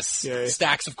madness. Yay.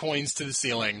 Stacks of coins to the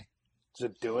ceiling.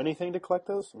 Does it do anything to collect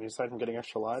those? I mean, aside from getting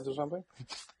extra lives or something?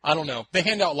 I don't know. They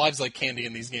hand out lives like candy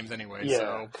in these games anyway,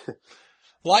 Yeah. so...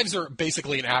 Lives are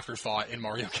basically an afterthought in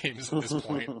Mario games at this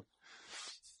point.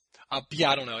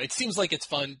 Yeah, I don't know. It seems like it's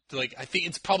fun. Like, I think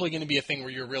it's probably going to be a thing where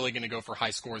you're really going to go for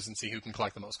high scores and see who can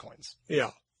collect the most coins.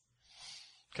 Yeah.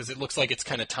 Because it looks like it's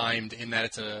kind of timed in that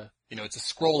it's a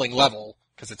scrolling level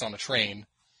because it's on a train.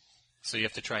 So you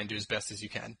have to try and do as best as you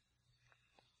can.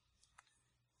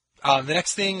 The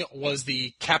next thing was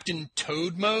the Captain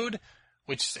Toad mode,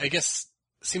 which I guess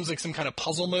seems like some kind of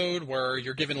puzzle mode where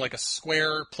you're given like a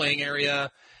square playing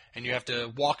area and you have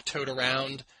to walk Toad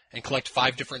around and collect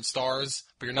 5 different stars,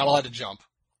 but you're not allowed to jump.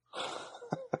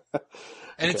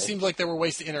 And It seemed like there were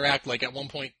ways to interact. Like at one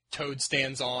point, Toad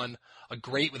stands on a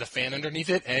grate with a fan underneath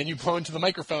it, and you blow into the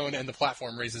microphone, and the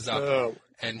platform raises up,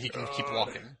 and he can keep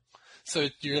walking. So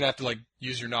you're gonna have to like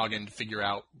use your noggin to figure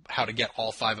out how to get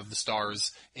all 5 of the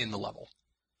stars in the level.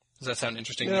 Does that sound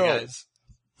interesting to you guys?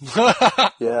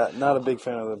 Yeah, not a big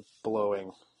fan of the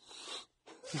blowing.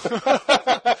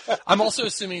 I'm also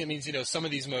assuming it means some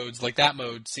of these modes, like that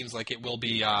mode, seems like it will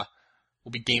be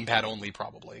gamepad only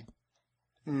probably.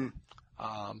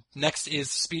 Next is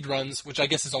speedruns, which I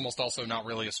guess is almost also not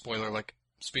really a spoiler, like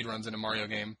speedruns in a Mario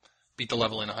game. Beat the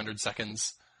level in 100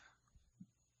 seconds.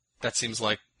 That seems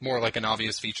like more like an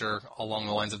obvious feature along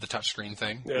the lines of the touchscreen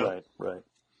thing. Yeah. Right.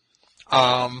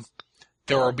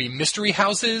 There will be mystery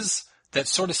houses that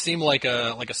sort of seem like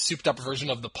a souped up version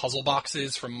of the puzzle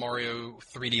boxes from Mario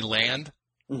 3D Land.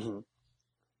 Mm-hmm.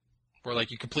 Where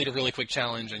like you complete a really quick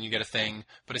challenge and you get a thing,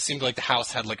 but it seemed like the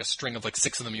house had like a string of like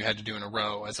 6 of them you had to do in a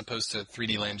row, as opposed to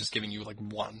 3D Land just giving you like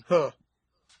 1. Huh.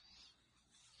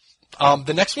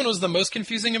 The next one was the most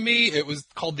confusing of me. It was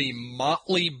called the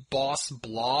Motley Boss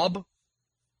Blob.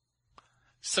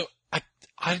 So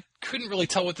I couldn't really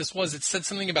tell what this was. It said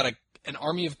something about an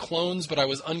army of clones, but I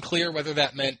was unclear whether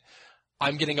that meant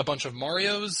I'm getting a bunch of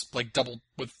Marios, like double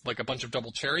with like a bunch of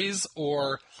double cherries,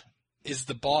 or is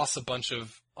the boss a bunch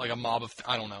of like a mob of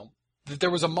I don't know. There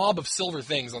was a mob of silver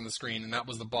things on the screen, and that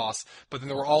was the boss. But then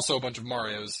there were also a bunch of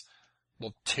Marios.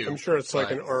 Well, 2. I'm sure it's like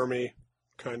an army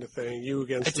kind of thing. You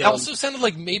against it them. also sounded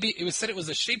like maybe it was said it was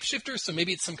a shapeshifter, so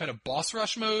maybe it's some kind of boss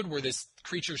rush mode where this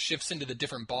creature shifts into the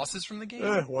different bosses from the game.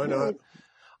 Why not?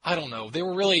 I don't know.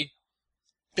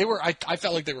 I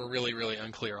felt like they were really, really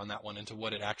unclear on that one into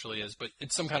what it actually is, but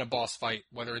it's some kind of boss fight,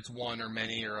 whether it's one or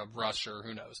many or a rush or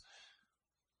who knows.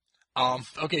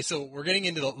 Okay, so we're getting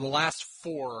into the last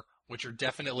 4, which are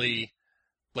definitely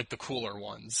like the cooler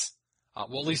ones.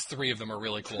 Well, at least 3 of them are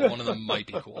really cool. One of them might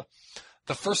be cool.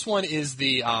 The first one is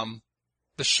the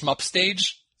shmup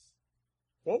stage.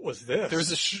 What was this? There's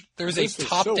this a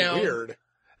top so down. Weird.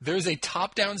 There's a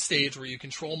top down stage where you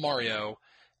control Mario,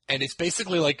 and it's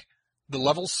basically like the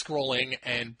level's scrolling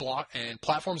and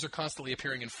platforms are constantly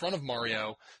appearing in front of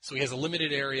Mario, so he has a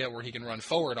limited area where he can run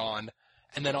forward on,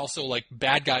 and then also like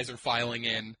bad guys are filing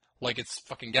in like it's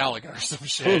fucking Galaga or some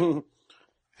shit,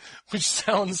 which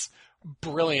sounds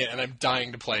brilliant, and I'm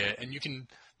dying to play it. And you can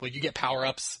you get power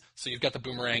ups, so you've got the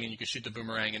boomerang, and you can shoot the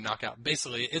boomerang and knock out.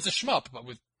 Basically, it's a shmup,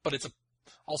 but it's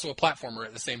also a platformer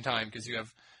at the same time because you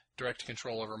have direct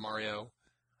control over Mario.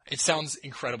 It sounds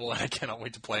incredible, and I cannot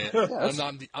wait to play it.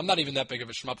 Yeah, I'm not even that big of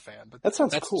a shmup fan, but that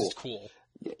sounds that's cool. just cool.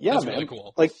 Yeah, that's man. really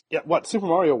cool. Like, Super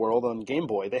Mario World on Game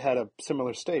Boy, they had a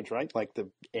similar stage, right? Like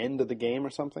the end of the game or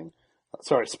something?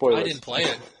 Sorry, spoilers. I didn't play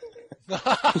it.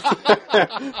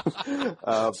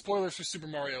 Spoilers for Super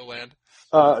Mario Land.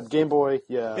 Game Boy,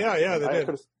 yeah. Yeah, they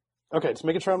did. Okay, just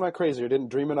making sure I'm not crazy or didn't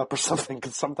dream it up or something,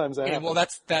 because sometimes I well,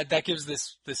 that gives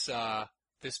this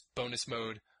this bonus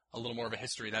mode a little more of a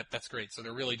history. That's great. So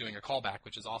they're really doing a callback,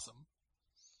 which is awesome.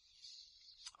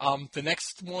 The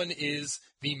next one is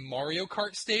the Mario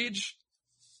Kart stage.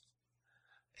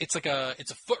 It's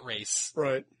a foot race.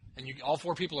 Right. And all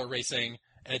 4 people are racing,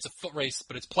 and it's a foot race,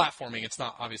 but it's platforming. It's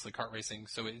not obviously kart racing.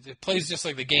 So it plays just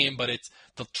like the game, but it's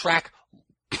the track.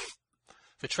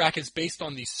 The track is based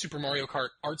on the Super Mario Kart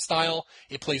art style.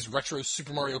 It plays retro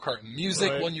Super Mario Kart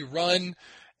music when you run,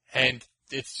 and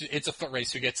it's a foot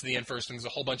race who gets to the end first, and there's a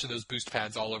whole bunch of those boost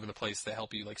pads all over the place that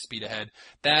help you like speed ahead.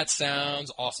 That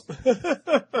sounds awesome.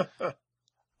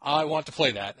 I want to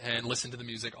play that and listen to the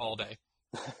music all day.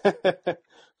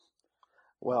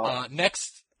 Well,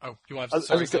 next, you want to?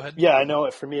 Sorry, go ahead. Yeah, I know.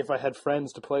 For me, if I had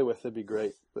friends to play with, it'd be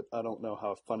great. But I don't know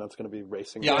how fun it's going to be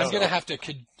racing. Yeah, I'm gonna have to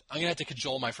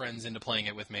cajole my friends into playing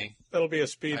it with me. That'll be a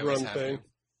speed run thing.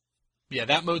 Yeah,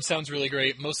 that mode sounds really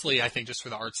great. Mostly, I think, just for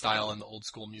the art style and the old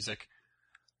school music.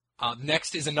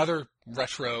 Next is another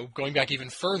retro. Going back even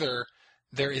further,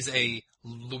 there is a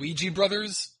Luigi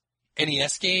Brothers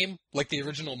NES game, like the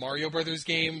original Mario Brothers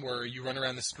game, where you run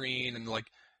around the screen and like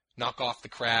knock off the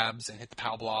crabs and hit the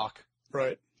POW block.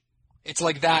 Right. It's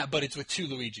like that, but it's with 2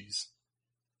 Luigis.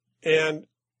 And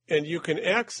you can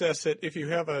access it if you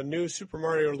have a new Super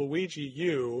Mario Luigi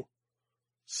U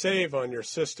save on your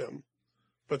system.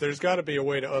 But there's got to be a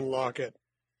way to unlock it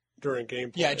during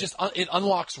gameplay. Yeah, it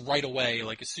unlocks right away.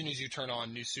 Like as soon as you turn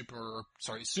on Super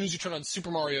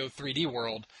Mario 3D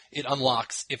World, it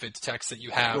unlocks if it detects that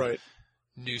you have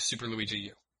new Super Luigi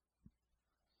U.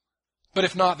 But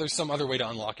if not, there's some other way to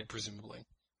unlock it, presumably.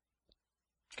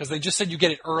 Because they just said you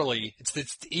get it early. It's the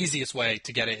easiest way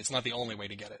to get it. It's not the only way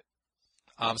to get it.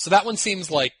 So that one seems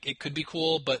like it could be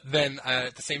cool, but then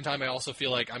at the same time, I also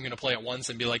feel like I'm going to play it once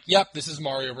and be like, yep, this is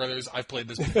Mario Brothers. I've played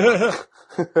this before.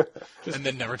 And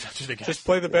then never touch it again. Just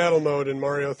play the battle mode in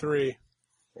Mario 3.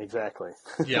 Exactly.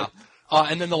 Yeah.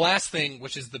 And then the last thing,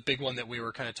 which is the big one that we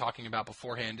were kind of talking about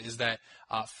beforehand, is that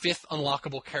 5th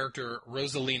unlockable character,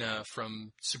 Rosalina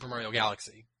from Super Mario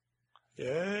Galaxy.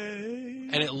 Yay.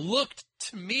 And it looked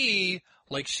to me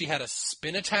like she had a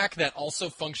spin attack that also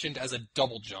functioned as a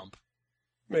double jump.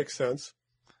 Makes sense.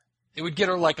 It would get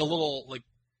her like a little, like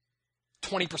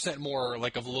 20% more,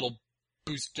 like of a little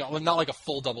boost jump. Not like a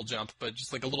full double jump, but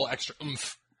just like a little extra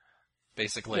oomph,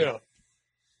 basically. Yeah.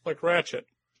 Like Ratchet.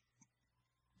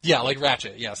 Yeah, like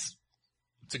Ratchet, yes.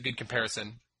 It's a good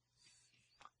comparison.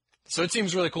 So it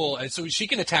seems really cool. And so she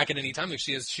can attack at any time. Like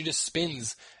she just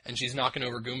spins and she's knocking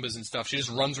over Goombas and stuff. She just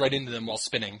runs right into them while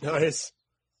spinning. Nice.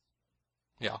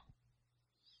 Yeah.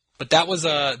 But that was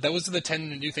the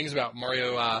 10 new things about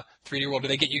Mario 3D World. Do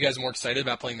they get you guys more excited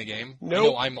about playing the game?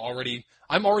 Nope. I'm already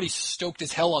stoked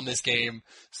as hell on this game.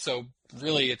 So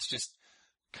really, it's just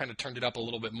kind of turned it up a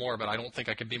little bit more. But I don't think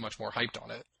I could be much more hyped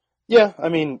on it. Yeah, I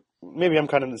mean, maybe I'm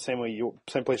kind of in the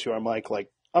same place you are, Mike. Like,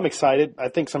 I'm excited. I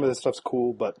think some of this stuff's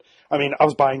cool, but I mean, I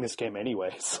was buying this game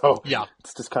anyway, so yeah,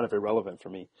 it's just kind of irrelevant for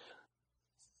me.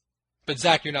 But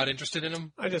Zach, you're not interested in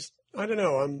them? I don't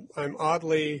know. I'm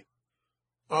oddly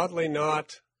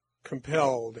not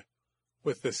compelled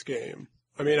with this game.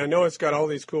 I mean, I know it's got all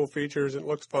these cool features. It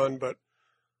looks fun, but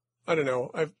I don't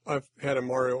know. I've had a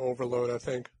Mario overload, I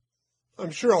think.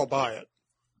 I'm sure I'll buy it.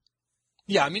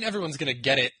 Yeah, I mean, everyone's going to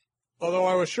get it. Although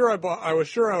I was sure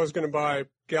I was going to buy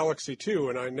Galaxy 2,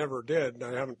 and I never did, and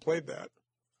I haven't played that.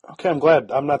 Okay, I'm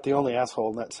glad I'm not the only asshole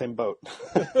in that same boat.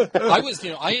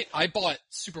 I bought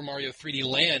Super Mario 3D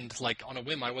Land like on a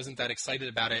whim. I wasn't that excited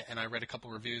about it, and I read a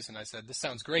couple reviews, and I said, this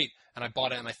sounds great, and I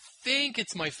bought it, and I think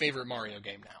it's my favorite Mario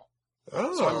game now.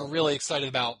 Oh. So I'm really excited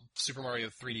about Super Mario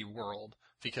 3D World,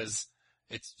 because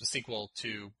it's the sequel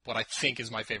to what I think is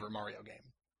my favorite Mario game.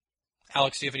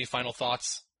 Alex, do you have any final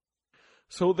thoughts?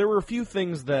 So there were a few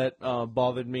things that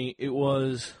bothered me.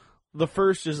 The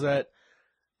first is that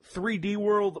 3D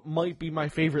World might be my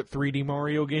favorite 3D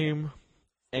Mario game,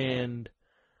 and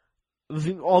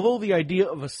although the idea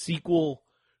of a sequel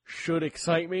should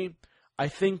excite me, I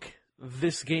think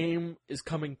this game is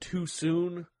coming too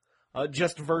soon,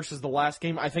 just versus the last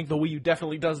game. I think the Wii U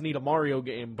definitely does need a Mario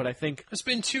game, but I think... It's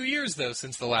been 2 years, though,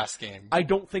 since the last game. I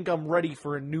don't think I'm ready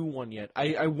for a new one yet.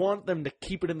 I want them to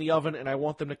keep it in the oven, and I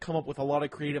want them to come up with a lot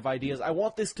of creative ideas. I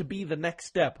want this to be the next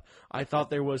step. I thought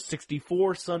there was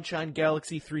 64, Sunshine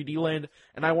Galaxy, 3D Land,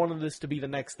 and I wanted this to be the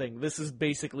next thing. This is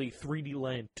basically 3D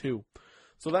Land 2.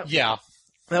 So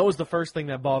that was the first thing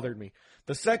that bothered me.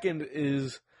 The second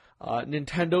is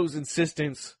Nintendo's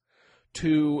insistence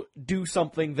to do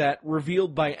something that,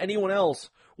 revealed by anyone else,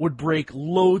 would break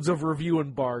loads of review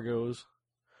embargoes,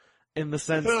 in the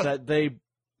sense that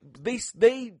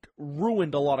they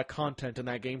ruined a lot of content in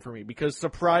that game for me, because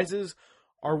surprises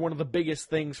are one of the biggest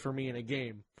things for me in a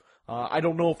game. I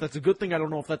don't know if that's a good thing, I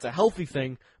don't know if that's a healthy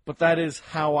thing, but that is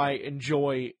how I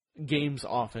enjoy games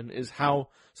often, is how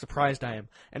surprised I am.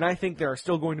 And I think there are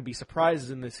still going to be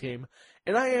surprises in this game,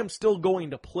 and I am still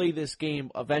going to play this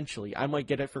game eventually. I might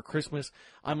get it for Christmas,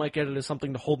 I might get it as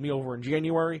something to hold me over in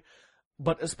January,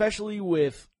 but especially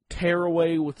with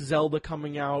Tearaway, with Zelda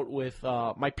coming out, with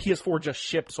my PS4 just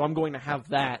shipped, so I'm going to have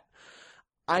that.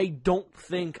 I don't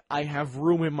think I have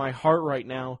room in my heart right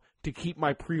now to keep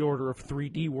my pre-order of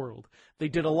 3D World. They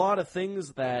did a lot of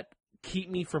things that keep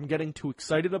me from getting too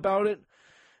excited about it,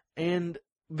 and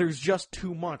there's just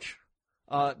too much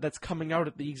that's coming out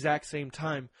at the exact same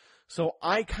time. So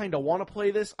I kind of want to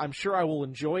play this. I'm sure I will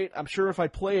enjoy it. I'm sure if I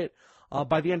play it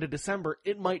by the end of December,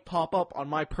 it might pop up on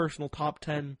my personal top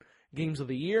 10 games of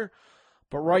the year,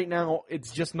 but right now,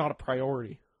 it's just not a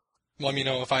priority. Let me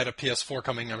know if I had a PS4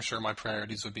 coming. I'm sure my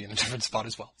priorities would be in a different spot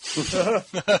as well.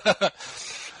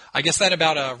 I guess that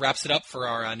about wraps it up for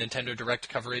our Nintendo Direct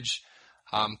coverage.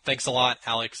 Thanks a lot,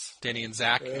 Alex, Danny, and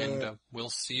Zach, and we'll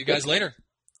see you guys later.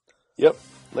 Yep.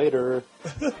 Later.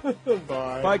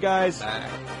 Bye. Bye, guys. Bye.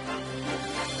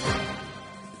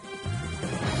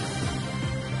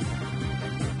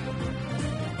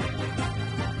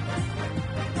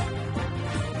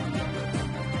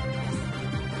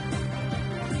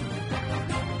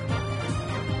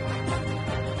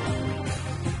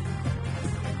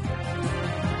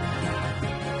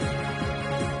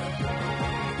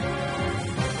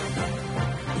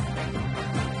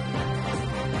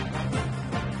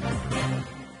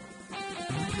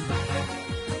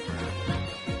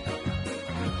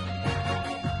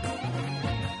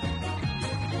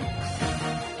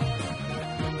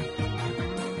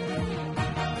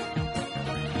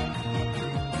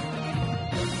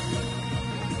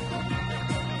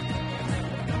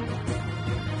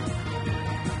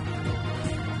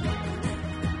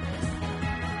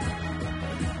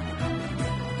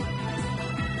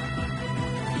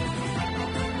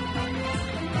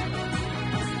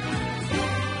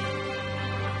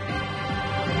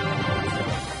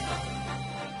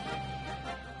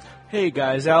 Hey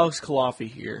guys, Alex Kalafi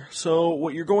here. So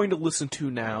what you're going to listen to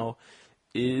now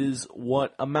is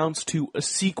what amounts to a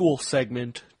sequel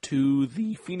segment to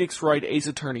the Phoenix Wright Ace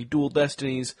Attorney Dual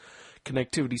Destinies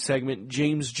connectivity segment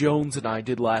James Jones and I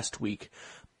did last week.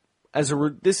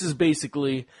 This is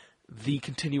basically the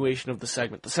continuation of the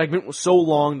segment. The segment was so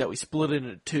long that we split it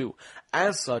into two.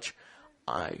 As such,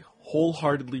 I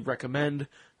wholeheartedly recommend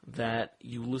that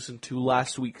you listen to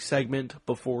last week's segment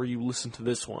before you listen to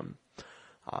this one.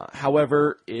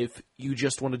 However, if you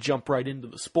just want to jump right into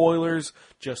the spoilers,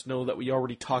 just know that we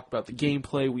already talked about the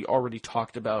gameplay, we already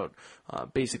talked about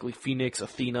basically Phoenix,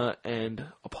 Athena, and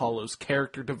Apollo's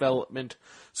character development.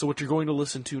 So what you're going to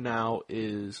listen to now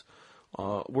is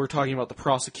we're talking about the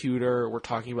prosecutor, we're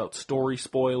talking about story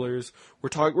spoilers, we're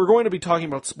going to be talking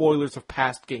about spoilers of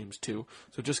past games too,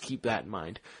 so just keep that in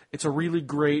mind. It's a really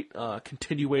great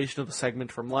continuation of the segment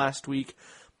from last week,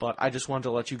 but I just wanted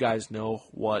to let you guys know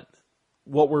what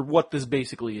this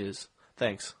basically is.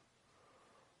 Thanks.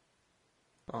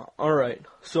 Alright,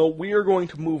 so we are going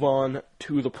to move on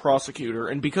to the prosecutor,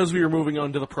 and because we are moving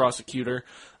on to the prosecutor,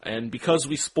 and because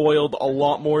we spoiled a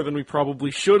lot more than we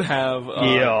probably should have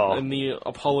in the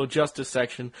Apollo Justice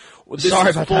section...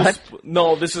 Sorry about that.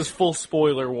 No, this is full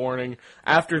spoiler warning.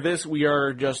 After this, we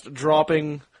are just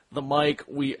dropping the mic.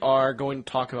 We are going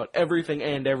to talk about everything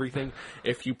and everything.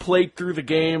 If you played through the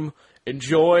game,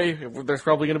 enjoy. There's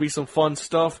probably going to be some fun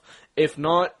stuff. If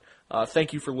not,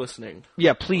 thank you for listening.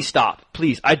 Yeah, please stop.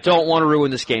 Please. I don't want to ruin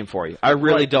this game for you. I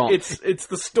really don't. It's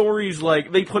the stories,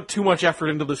 like, they put too much effort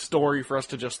into the story for us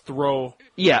to just throw.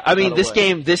 Yeah, I mean, this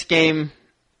game,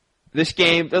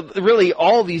 really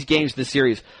all these games in the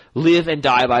series live and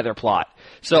die by their plot.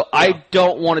 So I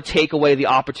don't want to take away the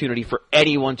opportunity for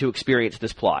anyone to experience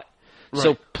this plot. Right.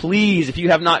 So please, if you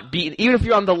have not beaten, even if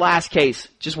you're on the last case,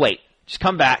 just wait. Just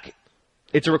come back.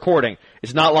 It's a recording.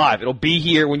 It's not live. It'll be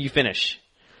here when you finish.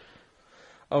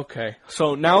 Okay,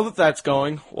 so now that that's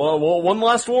going, well, one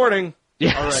last warning.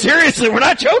 Yeah, right. Seriously, we're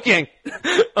not joking.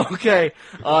 Okay,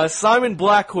 Simon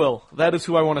Blackwell, that is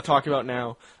who I want to talk about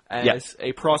now as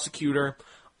a prosecutor.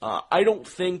 I don't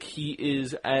think he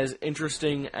is as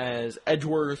interesting as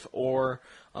Edgeworth or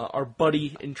our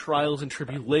buddy in Trials and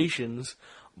Tribulations,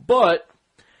 but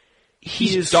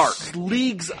he's dark.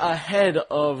 Leagues ahead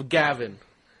of Gavin.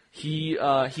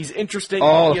 He's interesting.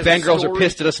 Oh, fangirls are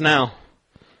pissed at us now.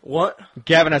 What?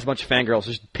 Gavin has a bunch of fangirls.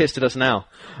 They're just pissed at us now.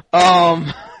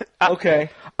 Okay.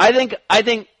 I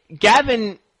think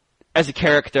Gavin, as a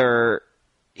character,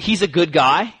 he's a good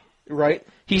guy. Right.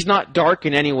 He's not dark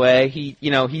in any way. He's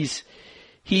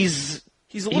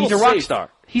He's a little He's a rock safe. star.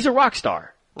 He's a rock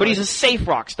star, but he's a safe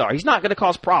rock star. He's not going to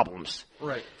cause problems.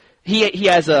 Right. He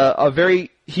has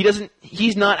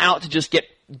he's not out to just get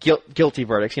guilty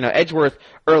verdicts. You know, Edgeworth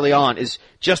early on is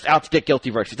just out to get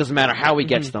guilty verdicts. It doesn't matter how he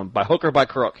gets them, by hook or by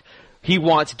crook. He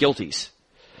wants guilties.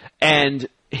 And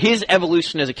his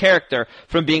evolution as a character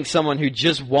from being someone who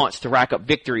just wants to rack up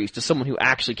victories to someone who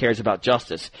actually cares about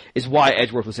justice is why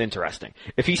Edgeworth was interesting.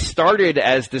 If he started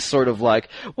as this sort of like,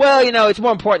 well, you know, it's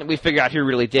more important that we figure out who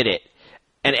really did it,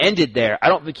 and ended there, I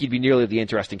don't think he'd be nearly the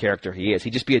interesting character he is.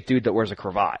 He'd just be a dude that wears a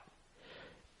cravat.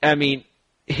 I mean,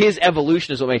 his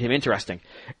evolution is what made him interesting.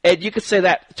 And you could say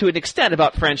that to an extent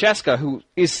about Francesca, who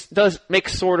does make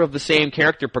sort of the same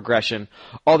character progression,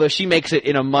 although she makes it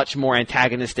in a much more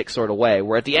antagonistic sort of way,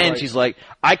 where at the end she's like,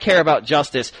 I care about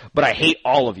justice, but I hate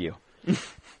all of you.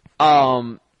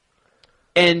 And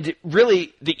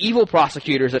really, the evil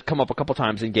prosecutors that come up a couple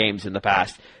times in games in the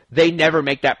past, they never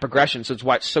make that progression, so it's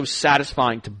why it's so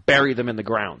satisfying to bury them in the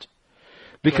ground.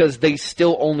 Because they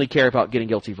still only care about getting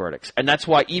guilty verdicts. And that's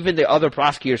why even the other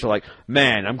prosecutors are like,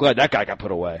 man, I'm glad that guy got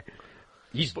put away.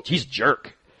 He's a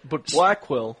jerk. But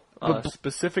Blackwell,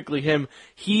 specifically him,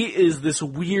 he is this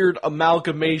weird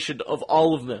amalgamation of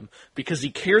all of them. Because he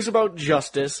cares about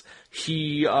justice,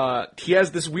 he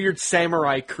has this weird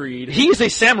samurai creed. He is a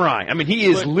samurai. I mean, he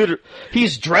is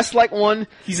he's dressed like one.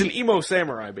 He's an emo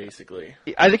samurai, basically.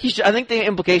 I think the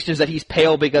implication is that he's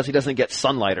pale because he doesn't get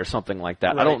sunlight or something like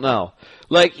that. Right. I don't know.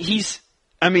 Like, he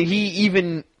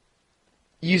even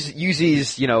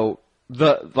uses, you know,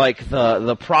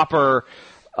 the proper,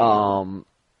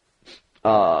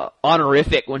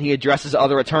 honorific when he addresses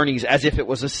other attorneys as if it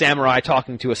was a samurai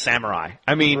talking to a samurai.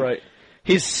 I mean,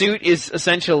 his suit is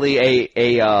essentially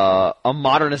a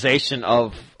modernization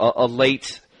of a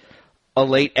late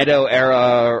Edo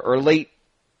era or late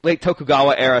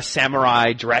Tokugawa era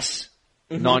samurai dress,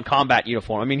 non-combat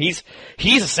uniform. I mean, he's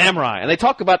a samurai, and they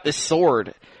talk about this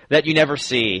sword that you never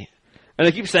see. And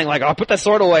they keep saying, like, oh, put that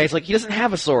sword away. It's like, he doesn't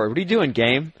have a sword. What are you doing,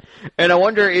 game? And I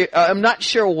wonder, I'm not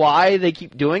sure why they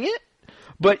keep doing it,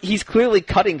 but he's clearly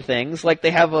cutting things. Like,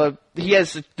 he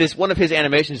has this, one of his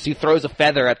animations, he throws a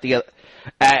feather at the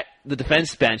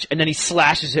defense bench, and then he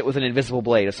slashes it with an invisible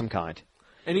blade of some kind.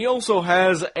 And he also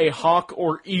has a hawk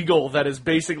or eagle that is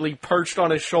basically perched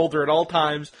on his shoulder at all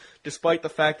times, despite the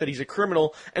fact that he's a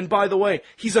criminal. And by the way,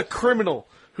 he's a criminal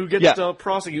who gets to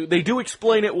prosecute. They do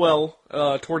explain it well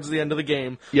towards the end of the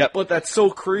game. Yep. But that's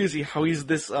so crazy how he's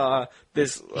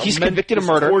he's convicted of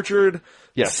murder, tortured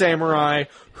samurai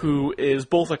who is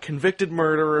both a convicted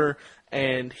murderer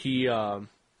and he has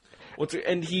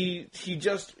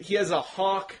a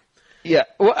hawk. Yeah,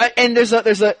 well, and there's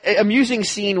a amusing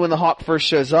scene when the hawk first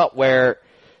shows up where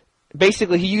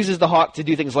basically he uses the hawk to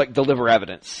do things like deliver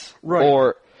evidence,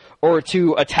 or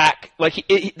to attack. Like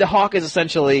the hawk is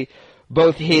essentially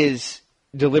both his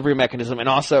delivery mechanism and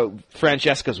also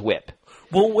Francesca's whip.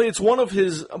 Well, it's one of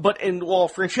his, while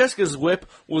Francesca's whip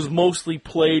was mostly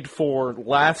played for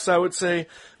laughs, I would say,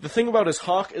 the thing about his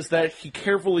hawk is that he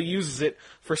carefully uses it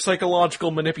for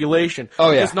psychological manipulation.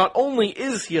 Oh, yeah. Because not only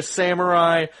is he a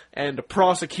samurai and a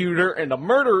prosecutor and a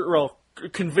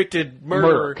convicted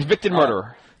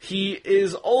murderer. He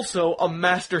is also a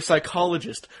master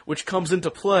psychologist, which comes into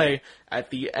play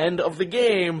at the end of the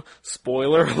game.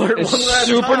 Spoiler alert! It's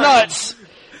super nuts.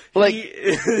 Like, he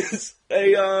is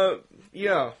a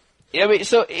yeah. I mean,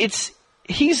 so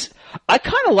I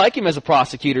kind of like him as a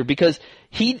prosecutor because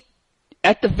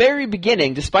at the very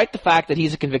beginning, despite the fact that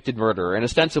he's a convicted murderer and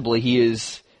ostensibly he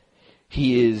is,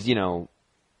 you know,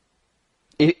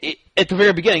 at the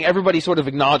very beginning, everybody sort of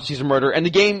acknowledges he's a murderer, and the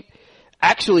game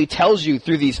actually tells you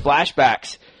through these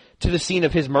flashbacks to the scene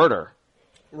of his murder.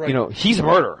 Right. You know, he's a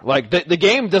murderer. Like, the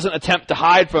game doesn't attempt to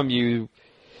hide from you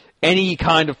any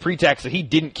kind of pretext that he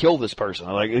didn't kill this person.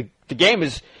 Like, the game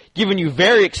is giving you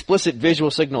very explicit visual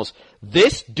signals.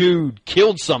 This dude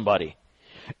killed somebody.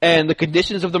 And the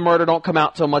conditions of the murder don't come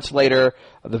out till much later.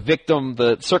 The victim,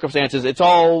 the circumstances, it's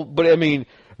all, but I mean,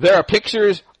 there are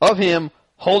pictures of him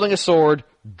holding a sword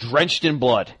drenched in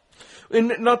blood.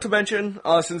 And not to mention,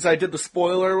 since I did the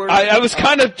spoiler alert, I was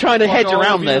kind of trying to hedge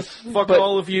around this. Fuck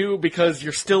all of you, because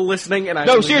you're still listening, and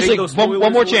No, seriously,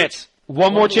 one more chance.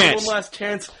 One more chance. One last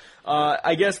chance.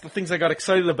 I guess the things I got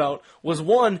excited about was,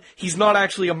 one, he's not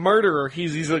actually a murderer.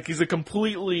 He's a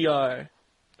completely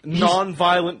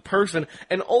non-violent person,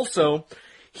 and also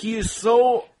he's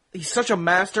such a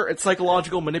master at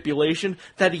psychological manipulation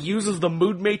that he uses the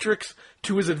mood matrix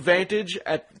to his advantage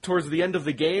towards the end of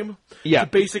the game to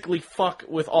basically fuck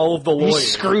with all of the lawyers. He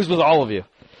screws with all of you.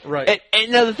 Right.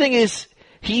 And now the thing is,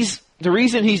 the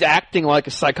reason he's acting like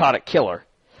a psychotic killer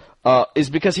is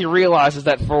because he realizes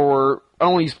that for I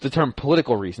don't want to use the term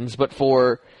political reasons, but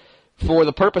for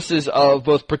the purposes of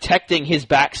both protecting his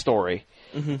backstory,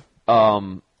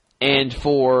 and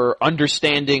for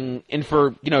understanding and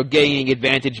for gaining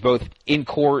advantage both in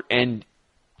court and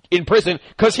in prison,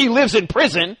 because he lives in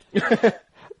prison.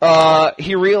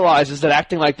 He realizes that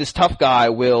acting like this tough guy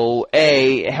will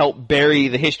help bury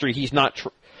the history he's not.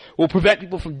 Will prevent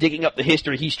people from digging up the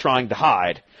history he's trying to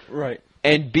hide. Right.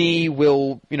 And B,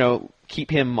 will, keep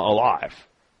him alive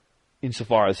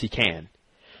insofar as he can.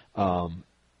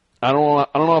 I don't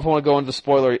know if I want to go into this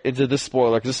spoiler,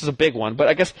 because this is a big one, but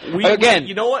I guess, again...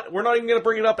 You know what? We're not even going to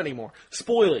bring it up anymore.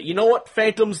 Spoil it. You know what?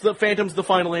 Phantom's the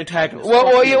final antagonist. So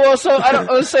I don't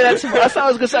want to say that's what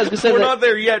I was going to say. We're not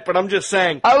there yet, but I'm just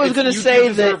saying. I was going to say you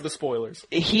deserve the spoilers.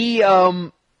 He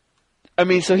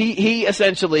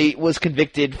essentially was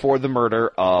convicted for the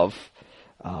murder of,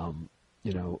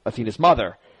 Athena's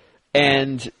mother.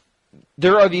 And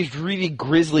there are these really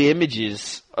grisly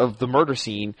images of the murder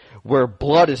scene where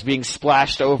blood is being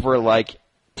splashed over,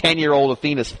 10-year-old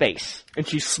Athena's face. And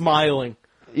she's smiling.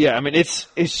 Yeah, I mean, it's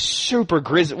super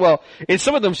grisly. Well, in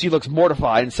some of them she looks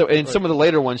mortified, and so in some of the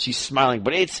later ones she's smiling,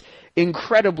 but it's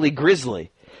incredibly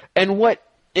grisly. And what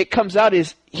it comes out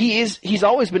is he's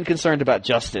always been concerned about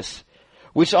justice,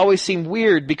 which always seemed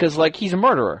weird because, he's a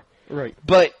murderer. Right.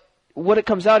 But what it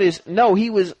comes out is, no,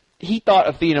 he thought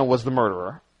Athena was the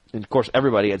murderer. And, of course,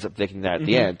 everybody ends up thinking that at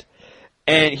the end.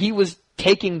 And he was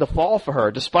taking the fall for her,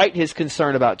 despite his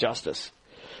concern about justice.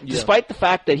 Yeah. Despite the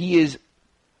fact that he is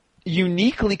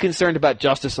uniquely concerned about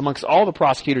justice amongst all the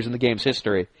prosecutors in the game's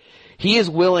history, he is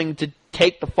willing to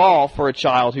take the fall for a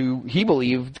child who he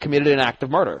believed committed an act of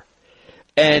murder.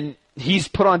 And he's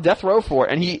put on death row for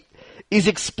it. And he is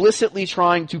explicitly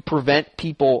trying to prevent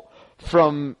people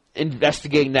from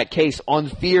investigating that case on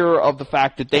fear of the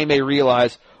fact that they may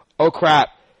realize, oh crap,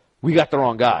 we got the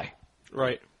wrong guy.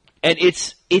 Right. And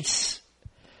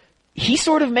he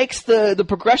sort of makes the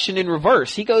progression in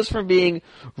reverse. He goes from being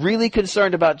really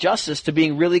concerned about justice to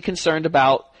being really concerned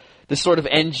about this sort of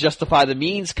ends justify the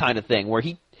means kind of thing, where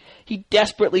he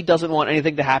desperately doesn't want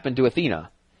anything to happen to Athena.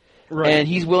 Right. And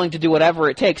he's willing to do whatever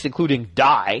it takes, including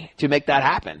die, to make that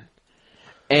happen.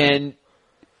 And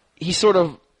he sort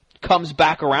of comes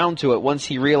back around to it once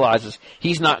he realizes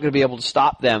he's not going to be able to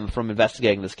stop them from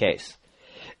investigating this case.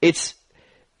 The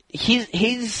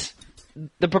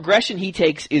progression he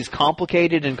takes is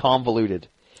complicated and convoluted.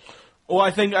 Well,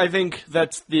 I think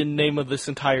that's the name of this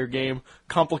entire game.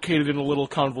 Complicated and a little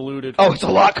convoluted. Oh, it's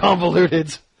a lot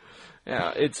convoluted.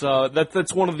 Yeah, it's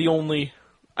that's one of the only.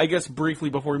 I guess briefly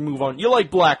before we move on, you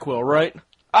like Blackwell, right?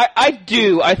 I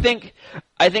do. I think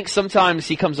sometimes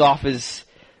he comes off as.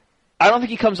 I don't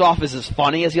think he comes off as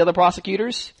funny as the other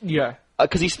prosecutors. Yeah.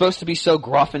 Because he's supposed to be so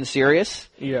gruff and serious.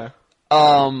 Yeah.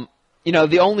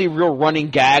 The only real running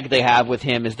gag they have with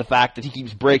him is the fact that he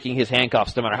keeps breaking his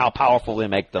handcuffs no matter how powerful they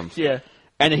make them. Yeah.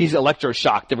 And that he's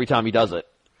electroshocked every time he does it.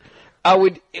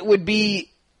 It would be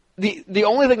the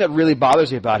only thing that really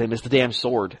bothers me about him is the damn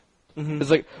sword. Mm-hmm. It's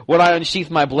like, when I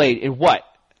unsheath my blade, in what?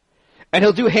 And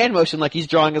he'll do a hand motion like he's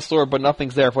drawing a sword, but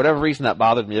nothing's there. For whatever reason, that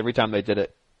bothered me every time they did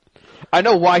it. I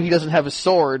know why he doesn't have a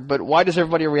sword, but why does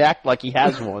everybody react like he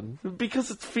has one?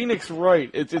 Because it's Phoenix Wright.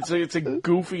 It's a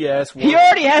goofy ass word. He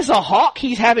already has a hawk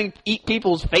he's having eat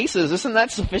people's faces. Isn't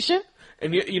that sufficient?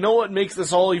 And you know what makes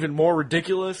this all even more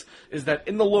ridiculous is that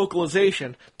in the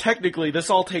localization, technically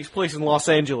this all takes place in Los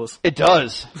Angeles. It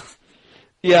does.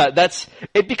 Yeah, it's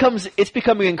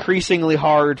becoming increasingly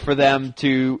hard for them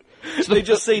to. So they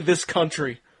just say this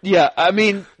country. Yeah, I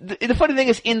mean, the funny thing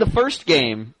is, in the first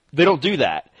game, they don't do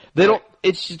that. They don't.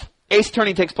 It's just, Ace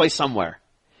Attorney takes place somewhere,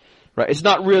 right? It's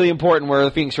not really important where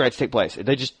the Phoenix Wrights take place.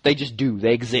 They just do.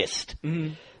 They exist.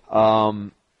 Mm-hmm.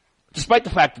 Despite the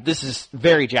fact that this is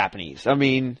very Japanese. I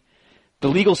mean, the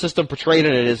legal system portrayed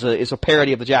in it is a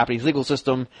parody of the Japanese legal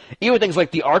system. Even things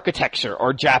like the architecture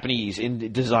are Japanese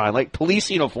in design, like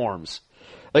police uniforms,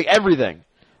 like everything.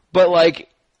 But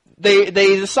they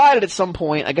decided at some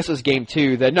point, I guess it was game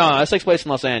 2, that no, this takes place in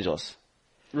Los Angeles.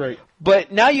 Right.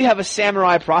 But now you have a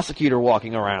samurai prosecutor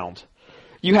walking around.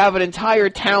 You have an entire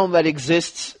town that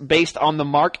exists based on the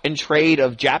mark and trade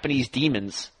of Japanese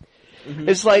demons. Mm-hmm.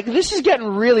 It's like, this is getting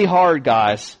really hard,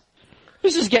 guys.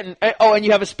 This is getting... Oh, and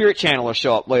you have a spirit channeler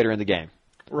show up later in the game.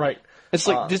 Right. It's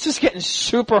like, this is getting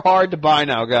super hard to buy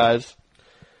now, guys.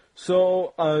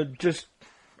 So, just,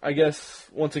 I guess,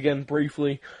 once again,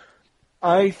 briefly...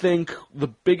 I think the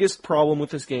biggest problem with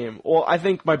this game, well, I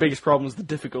think my biggest problem is the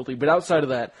difficulty, but outside of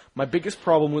that, my biggest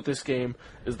problem with this game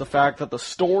is the fact that the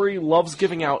story loves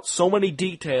giving out so many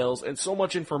details and so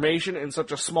much information in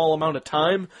such a small amount of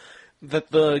time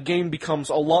that the game becomes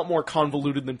a lot more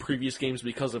convoluted than previous games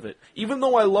because of it. Even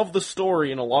though I love the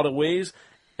story in a lot of ways,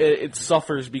 it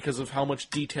suffers because of how much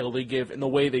detail they give and the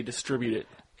way they distribute it.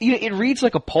 It reads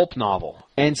like a pulp novel,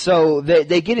 and so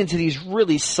they get into these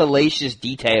really salacious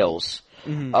details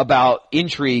about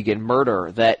intrigue and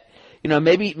murder that,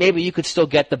 maybe you could still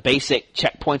get the basic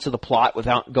checkpoints of the plot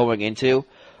without going into,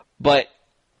 but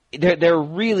they're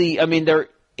really,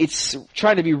 it's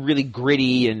trying to be really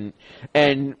gritty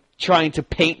and trying to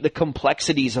paint the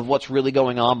complexities of what's really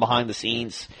going on behind the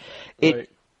scenes. Right.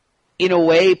 In a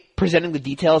way, presenting the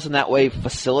details in that way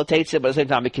facilitates it, but at the same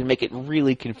time, it can make it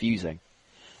really confusing.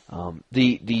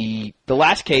 The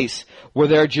last case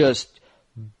where it's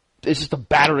just a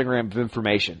battering ram of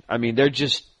information. They're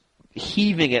just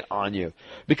heaving it on you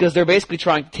because they're basically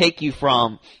trying to take you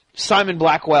from Simon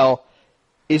Blackwell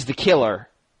is the killer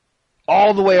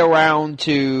all the way around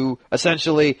to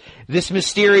essentially this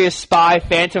mysterious spy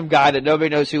phantom guy that nobody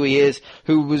knows who he is,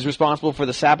 who was responsible for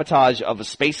the sabotage of a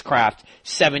spacecraft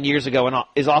 7 years ago and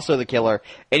is also the killer.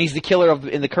 And he's the killer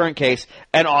in the current case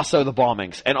and also the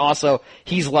bombings. And also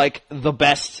he's like the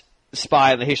best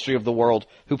spy in the history of the world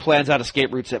who plans out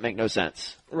escape routes that make no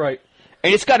sense. Right.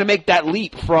 And it's got to make that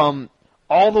leap from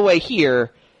all the way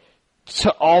here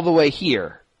to all the way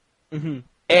here. Mm-hmm.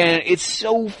 And it's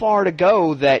so far to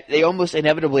go that they almost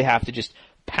inevitably have to just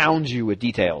pound you with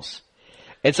details.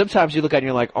 And sometimes you look at it and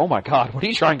you're like, oh my God, what are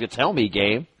you trying to tell me,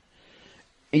 game?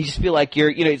 And you just feel like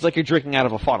it's like you're drinking out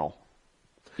of a funnel.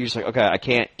 You're just like, okay, I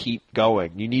can't keep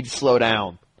going. You need to slow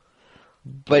down.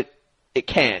 But it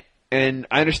can't. And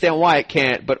I understand why it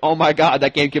can't, but oh my God,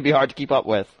 that game can be hard to keep up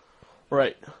with.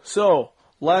 Right. So,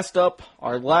 last up,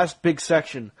 our last big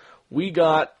section, we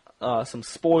got some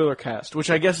spoiler cast, which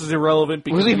I guess is irrelevant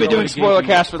because we've been doing spoiler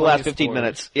cast for the last 15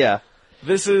 minutes. Yeah.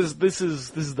 This is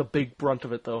the big brunt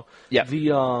of it, though. Yeah.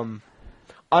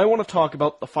 I want to talk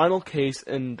about the final case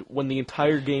and when the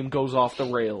entire game goes off the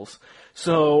rails.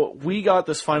 So we got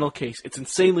this final case. It's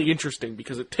insanely interesting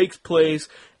because it takes place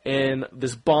in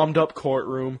this bombed-up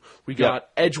courtroom. We got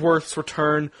Edgeworth's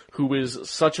return, who is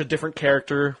such a different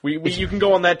character. You can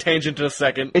go on that tangent in a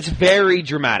second. It's very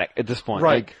dramatic at this point.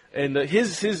 Right. And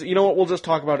his, you know what, we'll just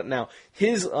talk about it now.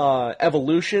 His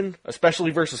evolution,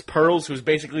 especially versus Pearl's, who's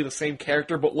basically the same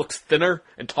character but looks thinner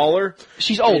and taller.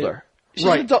 She's older.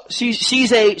 Right.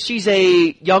 She's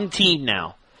a young teen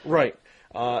now. Right.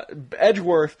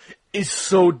 Edgeworth is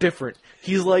so different.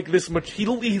 He's like this much.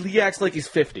 He acts like he's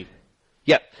 50.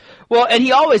 Yep. Well, and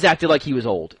he always acted like he was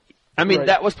old.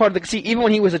 That was part of the. See, even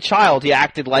when he was a child, he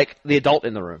acted like the adult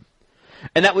in the room,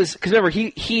 and that was because remember,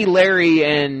 he, Larry,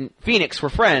 and Phoenix were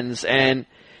friends, and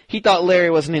he thought Larry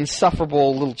was an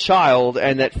insufferable little child,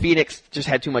 and that Phoenix just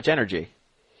had too much energy.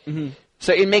 Mm-hmm.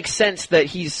 So it makes sense that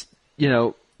he's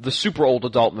the super old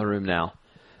adult in the room now.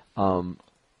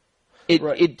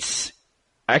 It's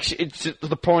to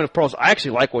the point of Pearl's. I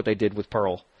actually like what they did with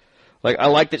Pearl. Like, I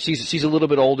like that she's a little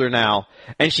bit older now,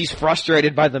 and she's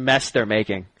frustrated by the mess they're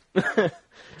making.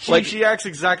 She acts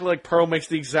exactly like Pearl, makes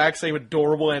the exact same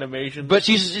adorable animation. But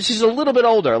she's a little bit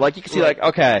older. Like, you can see,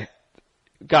 okay,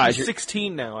 guys. She's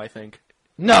 16 now, I think.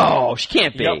 No, she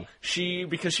can't be. Yep.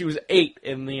 Because she was 8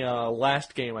 in the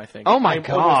last game, I think. Oh my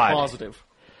God. I'm almost positive.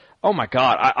 Oh my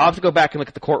God. I'll have to go back and look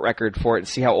at the court record for it and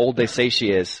see how old they say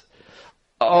she is.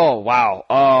 Oh, wow.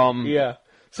 Yeah.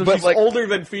 So but she's older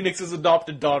than Phoenix's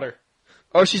adopted daughter.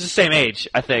 Oh, she's the same age,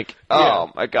 I think. Yeah.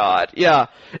 Oh my God, yeah.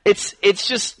 It's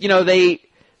just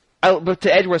but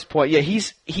to Edgeworth's point, yeah,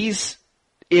 he's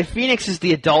if Phoenix is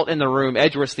the adult in the room,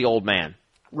 Edgeworth's the old man.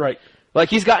 Right. Like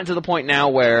he's gotten to the point now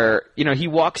where he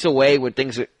walks away when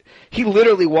he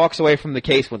literally walks away from the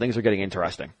case when things are getting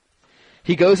interesting.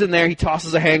 He goes in there, he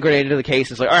tosses a hand grenade into the case,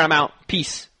 and is like, all right, I'm out,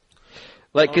 peace.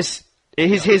 Like, cause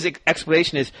his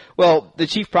explanation is, well, the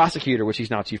chief prosecutor, which he's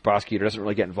not chief prosecutor, doesn't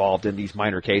really get involved in these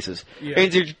minor cases. Yeah.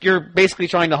 And you're basically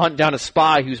trying to hunt down a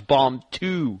spy who's bombed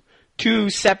two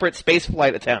separate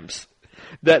spaceflight attempts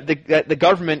that the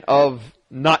government of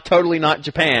not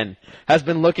Japan has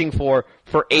been looking for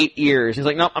 8 years. He's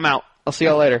like, nope, I'm out. I'll see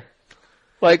y'all later.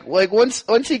 Like once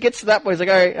he gets to that point, he's like,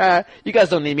 all right, you guys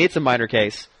don't need me. It's a minor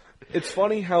case. It's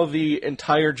funny how the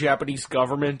entire Japanese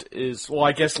government is, well,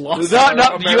 I guess the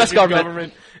U.S.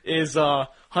 government is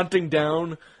hunting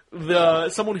down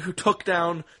someone who took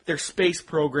down their space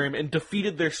program and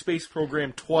defeated their space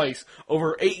program twice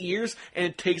over 8 years, and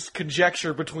it takes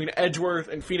conjecture between Edgeworth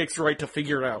and Phoenix Wright to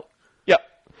figure it out. Yep.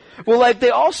 Well,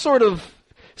 they all sort of.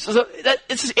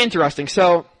 This is interesting.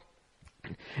 So,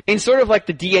 in sort of like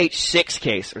the DH6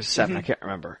 case or 7, I can't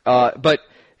remember, but.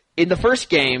 In the first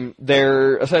game,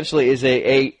 there essentially is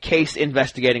a case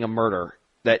investigating a murder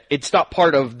that it's not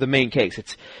part of the main case.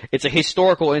 It's a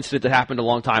historical incident that happened a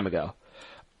long time ago.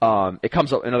 It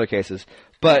comes up in other cases,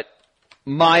 but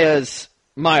Maya,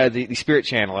 the spirit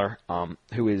channeler,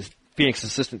 who is Phoenix's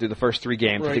assistant through the first 3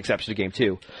 games, with the exception of game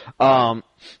 2.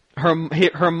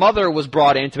 Her mother was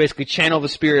brought in to basically channel the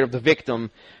spirit of the victim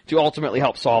to ultimately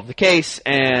help solve the case,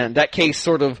 and that case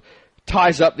sort of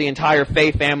ties up the entire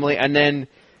Faye family, and then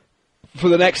for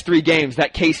the next 3 games,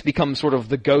 that case becomes sort of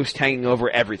the ghost hanging over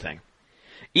everything.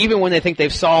 Even when they think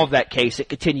they've solved that case, it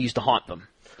continues to haunt them.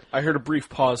 I heard a brief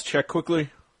pause. Check quickly.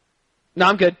 No,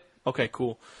 I'm good. Okay,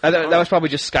 cool. That was probably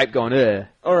just Skype going, ugh.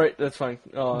 All right, that's fine.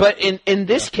 But in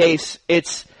this case,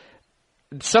 it's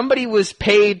somebody was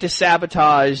paid to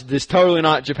sabotage this totally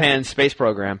not Japan space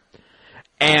program,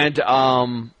 and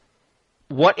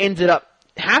what ended up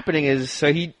happening is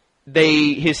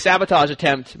his sabotage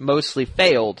attempt mostly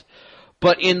failed,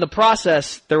 but in the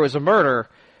process there was a murder.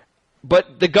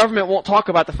 But the government won't talk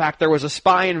about the fact there was a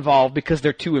spy involved because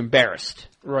they're too embarrassed.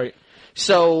 Right.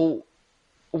 So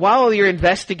while you're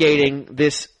investigating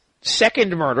this second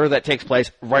murder that takes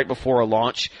place right before a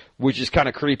launch, which is kind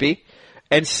of creepy,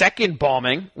 and second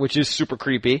bombing, which is super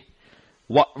creepy,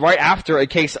 right after a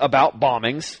case about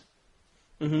bombings,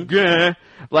 they're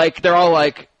all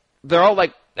like,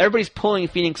 everybody's pulling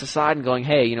Phoenix aside and going,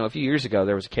 hey, a few years ago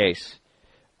there was a case.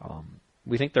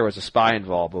 We think there was a spy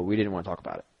involved, but we didn't want to talk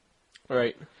about it.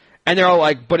 Right. And they're all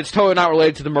like, but it's totally not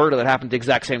related to the murder that happened at the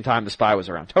exact same time the spy was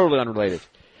around. Totally unrelated.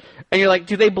 And you're like,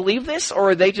 do they believe this, or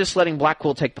are they just letting Black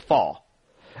Quill take the fall?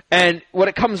 And what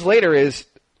it comes later is,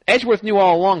 Edgeworth knew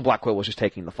all along Black Quill was just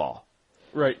taking the fall.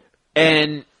 Right.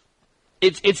 And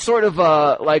it's sort of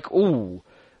like, ooh,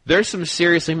 there's some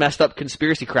seriously messed up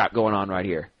conspiracy crap going on right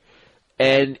here.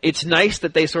 And it's nice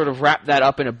that they sort of wrap that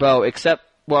up in a bow, except,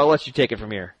 well, I'll let you take it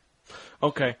from here.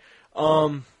 Okay.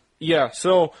 Yeah,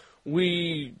 so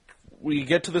we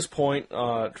get to this point.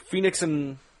 Phoenix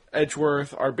and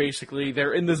Edgeworth are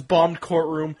they're in this bombed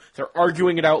courtroom. They're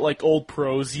arguing it out like old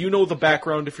pros. You know the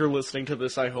background if you're listening to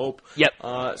this, I hope. Yep.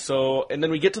 And then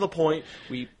we get to the point.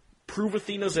 We prove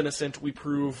Athena's innocent. We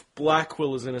prove Black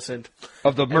Quill is innocent.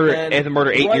 Of the murder, and the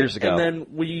murder 8 years ago. And then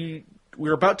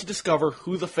we're about to discover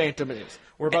who the Phantom is.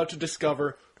 We're about to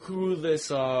discover who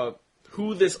this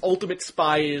ultimate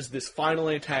spy is, this final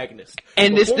antagonist.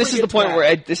 And this is the point where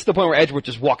Edgeworth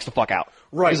just walks the fuck out.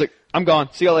 Right. He's like, I'm gone.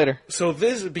 See you later. So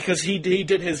this, because he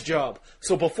did his job.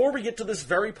 So before we get to this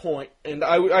very point, and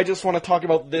I just want to talk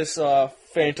about this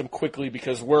Phantom quickly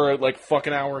because we're at like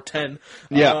fucking hour 10.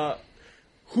 Yeah.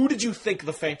 Who did you think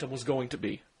the Phantom was going to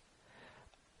be?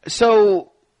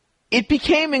 So it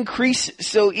became increased.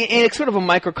 So it's sort of a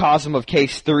microcosm of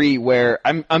Case 3 where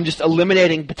I'm just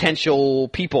eliminating potential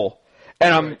people.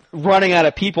 And I'm running out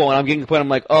of people, and I'm getting to the point I'm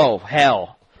like, oh,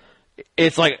 hell.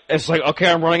 It's like,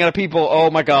 okay, I'm running out of people, oh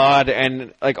my god,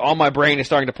 and like all my brain is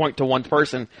starting to point to one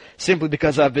person simply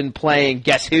because I've been playing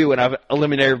Guess Who and I've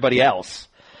eliminated everybody else.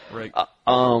 Right.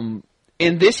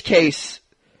 In this case,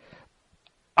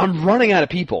 I'm running out of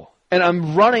people.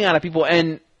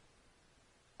 And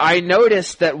I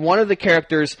noticed that one of the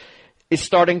characters is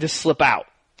starting to slip out.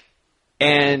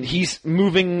 And he's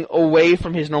moving away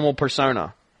from his normal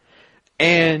persona.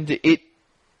 And it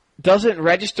doesn't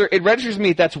register. It registers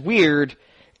me that's weird,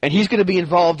 and he's going to be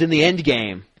involved in the end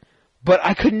game. But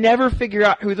I could never figure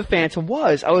out who the Phantom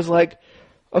was. I was like,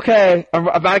 okay, I'm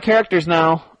out of characters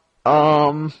now. What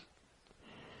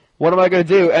am I going to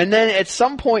do? And then at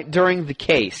some point during the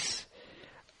case,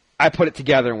 I put it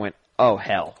together and went, oh,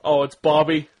 hell. Oh, it's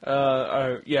Bobby.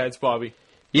 Yeah, it's Bobby.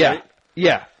 Yeah, right?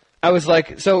 Yeah. I was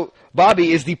like, so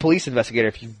Bobby is the police investigator,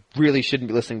 if you really shouldn't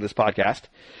be listening to this podcast.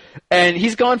 And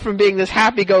he's gone from being this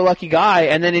happy-go-lucky guy,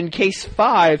 and then in Case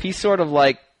 5, he's sort of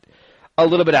like a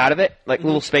little bit out of it, like a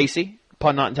little spacey,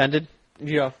 pun not intended.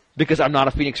 Yeah. Because I'm not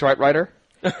a Phoenix Wright writer.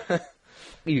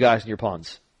 You guys and your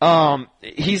puns.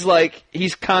 He's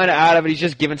kind of out of it, he's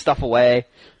just giving stuff away.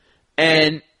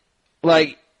 And,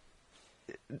 like,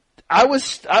 I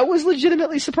was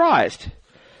legitimately surprised.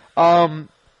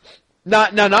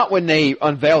 Not when they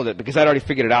unveiled it, because I'd already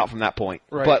figured it out from that point.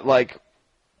 Right. But, like,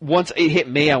 once it hit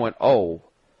me, I went, oh,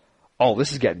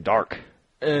 this is getting dark.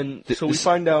 And so we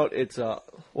find out it's, well,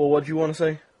 what did you want to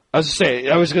say? I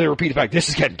was going to repeat the fact, this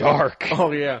is getting dark.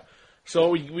 Oh, yeah. So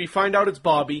we find out it's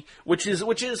Bobby, which is,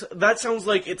 that sounds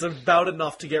like it's about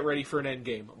enough to get ready for an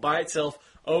endgame. By itself,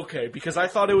 okay, because I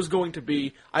thought it was going to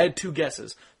be, I had 2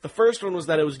 guesses. The first one was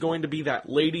that it was going to be that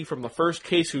lady from the first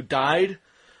case who died,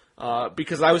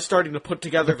 because I was starting to put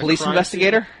together the police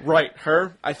investigator? Scene. Right,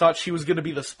 her. I thought she was going to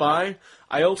be the spy.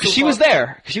 I also she was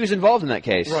there. She was involved in that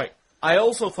case. Right. I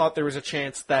also thought there was a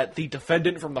chance that the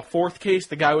defendant from the fourth case,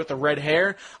 the guy with the red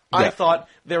hair, I thought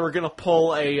they were going to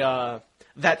pull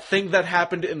that thing that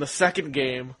happened in the second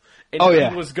game, and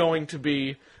he was going to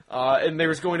be, and there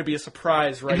was going to be a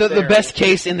surprise there. The best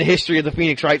case in the history of the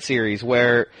Phoenix Wright series,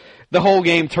 where the whole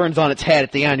game turns on its head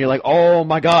at the end. You're like, oh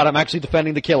my god, I'm actually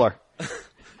defending the killer.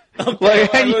 Okay,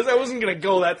 I wasn't going to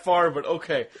go that far, but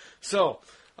okay. So,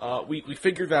 we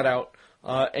figured that out,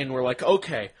 and we're like,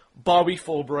 okay, Bobby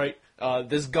Fulbright,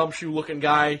 this gumshoe-looking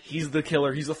guy, he's the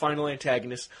killer, he's the final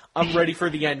antagonist. I'm ready for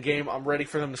the end game, I'm ready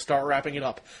for them to start wrapping it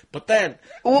up. But then...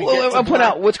 I'll point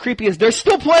out, what's creepy is they're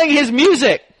still playing his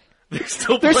music! They're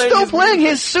still playing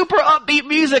his super upbeat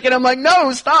music, and I'm like,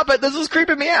 no, stop it, this is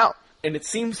creeping me out! And it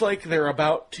seems like they're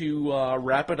about to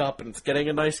wrap it up, and it's getting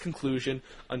a nice conclusion,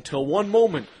 until one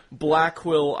moment, Black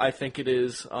Quill, I think it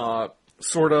is,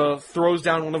 sort of throws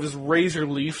down one of his razor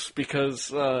leafs,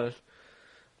 because...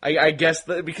 I guess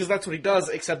because that's what he does,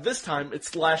 except this time it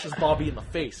slashes Bobby in the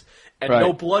face, and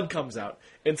no blood comes out.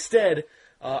 Instead,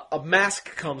 a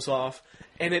mask comes off,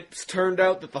 and it's turned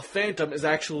out that the Phantom is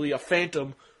actually a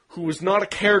Phantom who was not a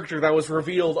character that was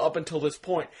revealed up until this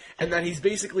point, and that he's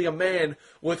basically a man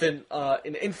with an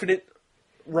infinite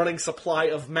running supply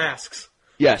of masks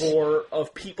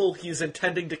of people he's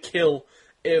intending to kill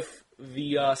if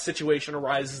the situation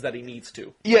arises that he needs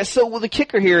to. Yeah, so the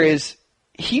kicker here is...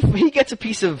 He gets a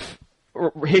piece of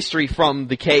history from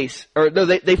the case, or no,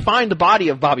 they find the body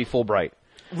of Bobby Fulbright.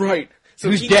 Right. So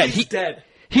who's dead. He's dead.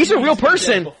 He's a real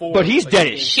person, but he's dead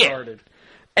as shit. Started.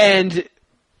 And,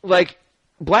 like,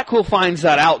 Black Quill finds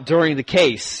that out during the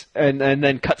case, and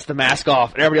then cuts the mask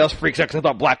off, and everybody else freaks out because I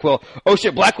thought Black Quill, oh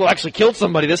shit, Black Quill actually killed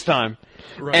somebody this time.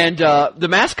 Right. And the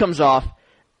mask comes off,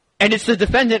 and it's the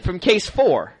defendant from case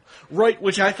 4. Right,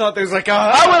 which I thought there's like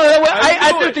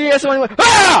I threw the yes and went,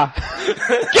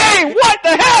 game, what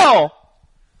the hell?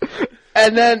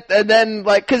 And then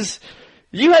like, cause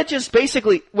you had just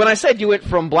basically, when I said you went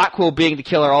from Black Quill being the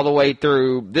killer all the way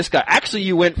through this guy, actually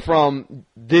you went from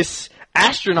this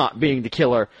astronaut being the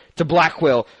killer to Black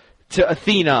Quill to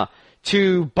Athena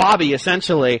to Bobby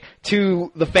essentially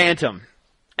to the Phantom.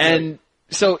 And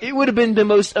so it would have been the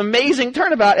most amazing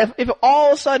turnabout if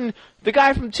all of a sudden the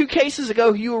guy from 2 cases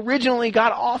ago who you originally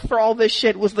got off for all this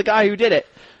shit was the guy who did it.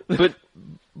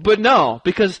 But no,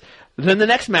 because then the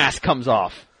next mask comes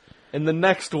off. And the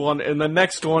next one, and the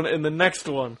next one, and the next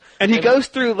one. And he goes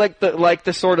through like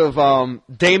the sort of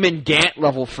Damon Gant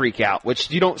level freak out,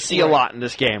 which you don't see a lot in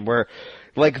this game, where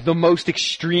like the most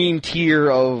extreme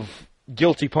tier of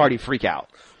guilty party freak out.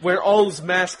 Where all his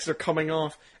masks are coming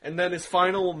off, and then his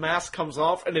final mask comes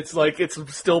off, and it's like, it's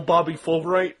still Bobby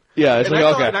Fulbright. Yeah, it's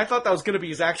okay. And I thought that was going to be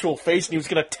his actual face, and he was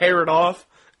going to tear it off,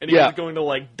 and he was going to,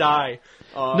 like, die.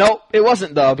 No, it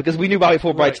wasn't, though, because we knew Bobby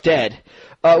Fulbright's dead.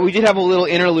 We did have a little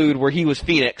interlude where he was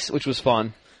Phoenix, which was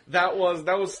fun. That was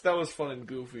fun and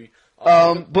goofy.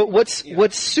 But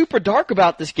what's super dark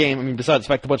about this game, I mean, besides the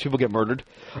fact that a bunch of people get murdered,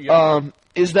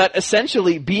 is that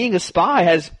essentially being a spy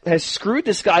has screwed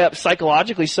this guy up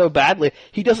psychologically so badly,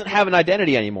 he doesn't have an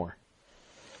identity anymore.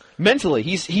 Mentally,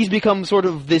 he's become sort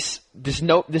of this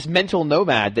mental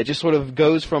nomad that just sort of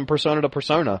goes from persona to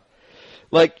persona.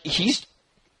 Like, he's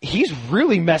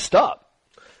really messed up.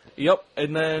 Yep,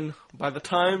 and then by the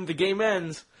time the game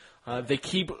ends, they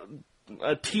keep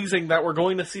teasing that we're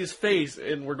going to see his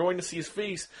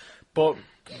face, but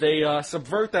they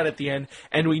subvert that at the end,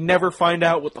 and we never find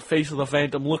out what the face of the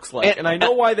Phantom looks like. And I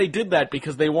know why they did that,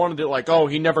 because they wanted it like, oh,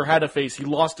 he never had a face, he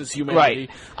lost his humanity. Right.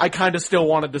 I kind of still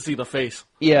wanted to see the face.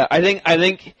 Yeah, I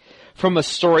think from a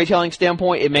storytelling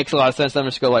standpoint, it makes a lot of sense to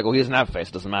them to go like, well, he doesn't have a face,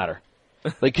 it doesn't matter.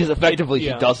 Like, because effectively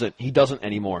he doesn't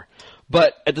anymore.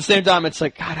 But at the same time, it's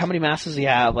like, God, how many masks does he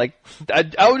have? Like,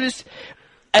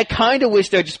 I kind of wish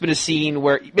there had just been a scene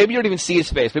where maybe you don't even see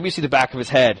his face, maybe you see the back of his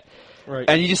head. Right.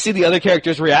 And you just see the other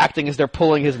characters reacting as they're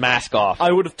pulling his mask off.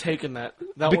 I would have taken that.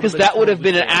 Because that would have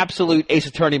been an absolute Ace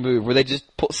Attorney move, where they just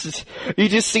you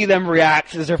just see them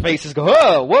react as their faces go,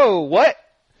 oh, whoa, what?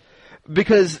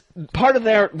 Because part of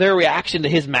their reaction to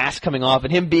his mask coming off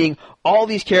and him being all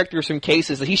these characters from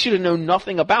cases that he should have known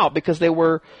nothing about because they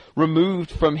were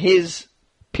removed from his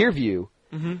peer view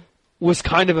was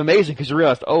kind of amazing, because you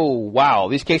realized, oh, wow,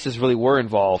 these cases really were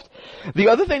involved. The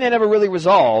other thing they never really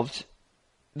resolved,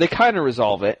 they kind of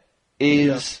resolve it,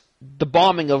 is the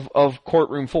bombing of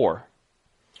Courtroom 4.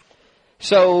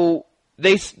 So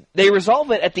they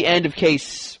resolve it at the end of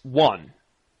Case 1.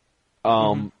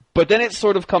 But then it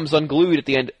sort of comes unglued at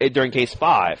the end during Case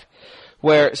 5.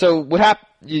 So what happened,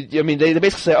 I mean, they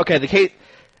basically say, okay,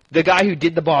 the guy who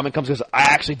did the bombing comes and goes, I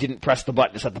actually didn't press the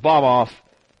button to set the bomb off.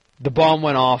 The bomb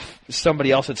went off,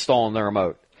 somebody else had stolen the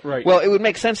remote. Right. Well, it would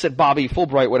make sense that Bobby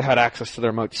Fulbright would have had access to the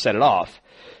remote to set it off.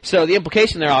 So the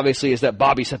implication there, obviously, is that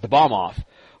Bobby set the bomb off.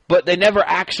 But they never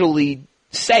actually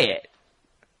say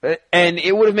it. And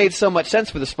it would have made so much sense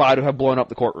for the spy to have blown up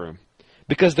the courtroom.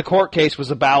 Because the court case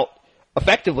was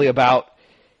effectively about,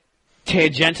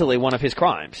 tangentially, one of his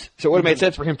crimes. So it would have made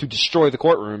sense for him to destroy the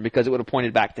courtroom because it would have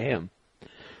pointed back to him.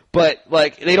 But,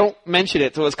 like, they don't mention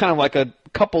it, so it's kind of like a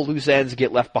couple loose ends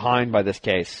get left behind by this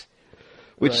case.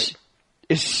 Which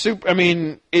is super,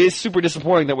 it is super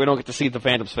disappointing that we don't get to see the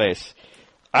Phantom's face.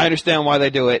 I understand why they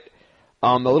do it.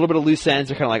 A little bit of loose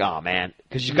ends are kind of like, oh man,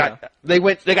 because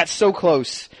they got so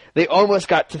close. They almost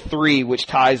got to 3, which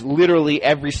ties literally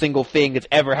every single thing that's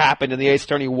ever happened in the Ace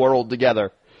Attorney world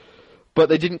together. But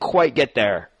they didn't quite get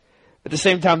there. At the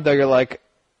same time, though, you're like,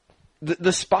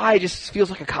 the spy just feels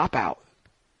like a cop-out.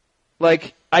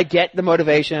 Like, I get the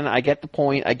motivation, I get the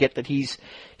point, I get that he's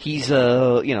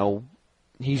an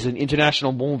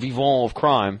international bon vivant of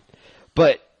crime,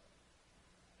 but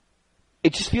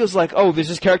it just feels like, oh, there's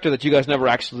this character that you guys never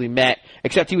actually met,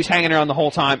 except he was hanging around the whole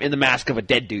time in the mask of a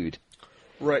dead dude.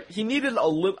 Right. He needed a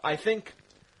little, I think,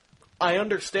 I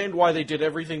understand why they did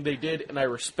everything they did, and I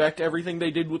respect everything they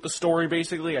did with the story,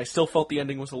 basically. I still felt the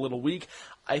ending was a little weak.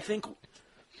 I think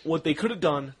what they could have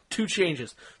done, 2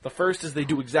 changes. The first is they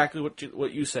do exactly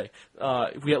what you say.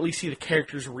 We at least see the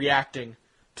characters reacting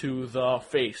to the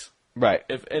face. Right.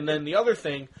 And then the other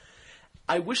thing,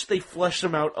 I wish they fleshed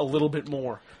them out a little bit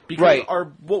more. Because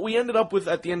what we ended up with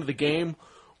at the end of the game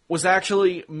was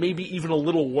actually maybe even a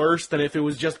little worse than if it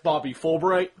was just Bobby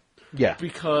Fulbright. Yeah.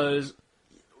 Because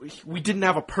we didn't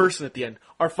have a person at the end.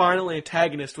 Our final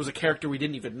antagonist was a character we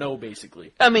didn't even know,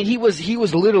 basically. He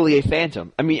was literally a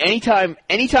phantom. Anytime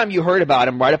you heard about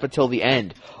him right up until the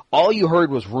end, all you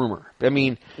heard was rumor.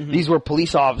 These were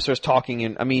police officers talking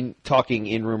in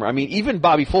rumor. Even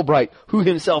Bobby Fulbright, who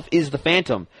himself is the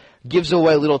Phantom, gives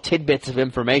away little tidbits of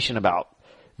information about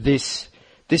this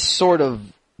sort of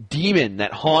demon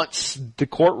that haunts the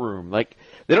courtroom. Like,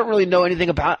 they don't really know anything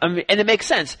about, and it makes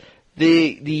sense.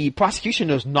 The prosecution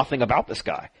knows nothing about this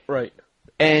guy. Right.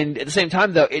 And at the same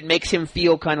time, though, it makes him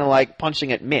feel kind of like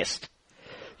punching at mist.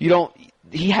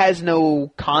 He has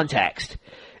no context.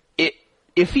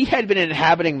 If he had been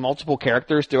inhabiting multiple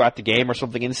characters throughout the game or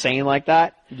something insane like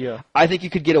that, I think you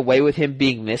could get away with him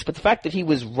being missed. But the fact that he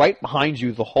was right behind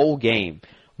you the whole game,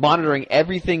 monitoring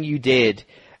everything you did,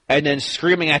 and then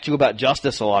screaming at you about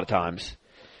justice a lot of times,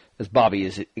 as Bobby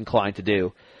is inclined to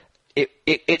do,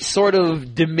 it sort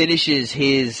of diminishes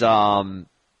the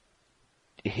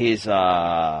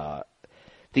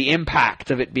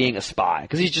impact of it being a spy.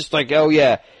 Because he's just like, oh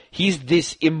yeah, he's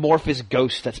this amorphous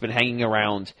ghost that's been hanging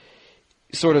around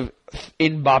sort of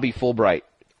in Bobby Fulbright.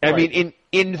 I mean,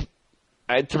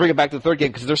 to bring it back to the third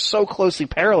game, because they're so closely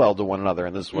parallel to one another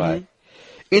in this way.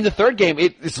 In the third game,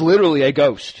 it's literally a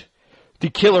ghost. The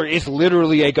killer is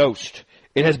literally a ghost.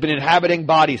 It has been inhabiting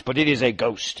bodies, but it is a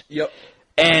ghost. Yep.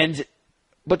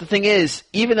 But the thing is,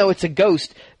 even though it's a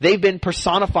ghost, they've been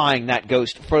personifying that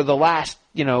ghost for the last,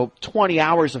 20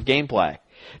 hours of gameplay.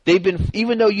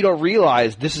 Even though you don't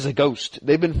realize this is a ghost,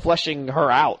 they've been fleshing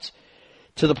her out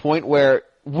to the point where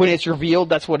when it's revealed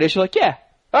that's what it is, you're like, yeah,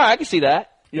 all right, I can see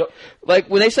that. Yep. Like,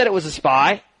 when they said it was a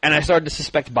spy, and I started to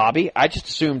suspect Bobby, I just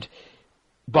assumed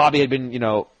Bobby had been,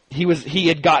 he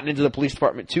had gotten into the police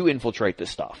department to infiltrate this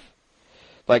stuff.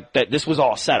 Like, that this was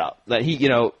all set up. That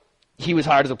he was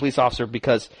hired as a police officer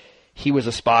because he was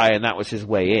a spy and that was his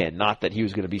way in, not that he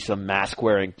was going to be some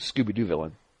mask-wearing Scooby-Doo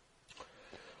villain.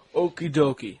 Okie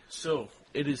dokie. So,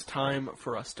 it is time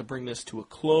for us to bring this to a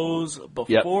close.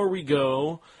 Before we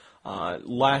go,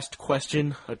 last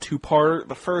question, a 2-parter.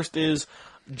 The first is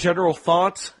general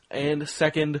thoughts, and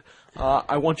second,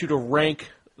 I want you to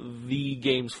rank the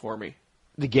games for me.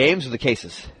 The games or the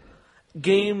cases?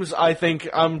 Games, I think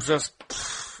I'm just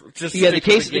yeah, the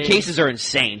cases are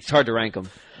insane. It's hard to rank them.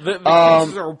 The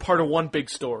cases are part of one big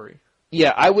story.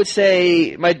 Yeah, I would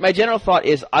say my general thought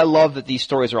is I love that these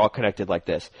stories are all connected like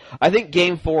this. I think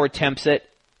Game 4 attempts it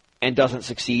and doesn't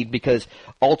succeed because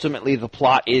ultimately the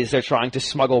plot is they're trying to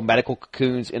smuggle medical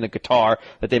cocoons in a guitar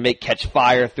that they make catch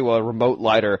fire through a remote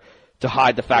lighter to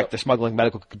hide the fact they're smuggling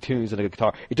medical cocoons in a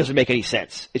guitar. It doesn't make any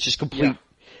sense. It's just complete.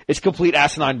 It's complete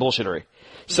asinine bullshittery.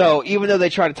 So even though they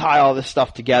try to tie all this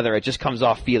stuff together, it just comes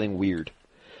off feeling weird.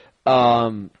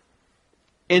 In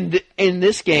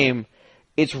this game,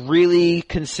 it's really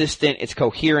consistent. It's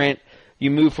coherent.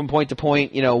 You move from point to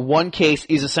point. One case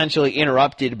is essentially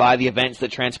interrupted by the events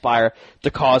that transpire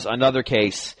to cause another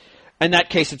case, and that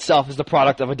case itself is the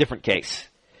product of a different case,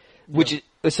 which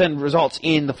then results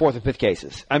in the fourth and fifth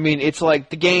cases. I mean, it's like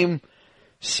the game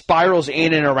spirals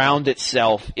in and around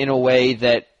itself in a way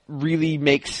that really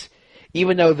makes,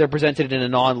 even though they're presented in a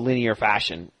non-linear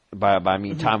fashion,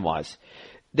 time-wise,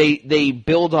 they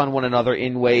build on one another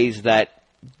in ways that,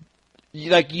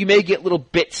 like, you may get little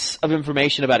bits of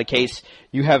information about a case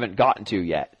you haven't gotten to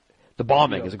yet. The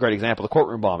bombing is a great example. The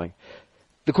courtroom bombing.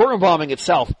 The courtroom bombing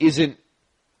itself is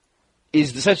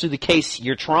essentially the case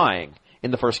you're trying in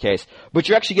the first case, but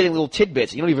you're actually getting little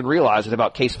tidbits. You don't even realize it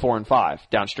about case 4 and 5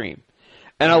 downstream.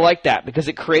 And I like that because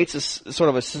it creates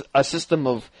a system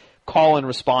of call and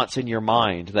response in your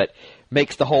mind that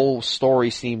makes the whole story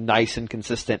seem nice and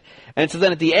consistent. And so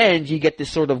then at the end, you get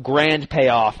this sort of grand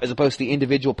payoff as opposed to the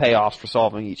individual payoffs for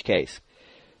solving each case,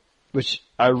 which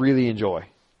I really enjoy.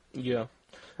 Yeah.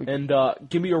 And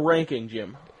give me a ranking,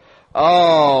 Jim.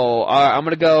 Oh, I'm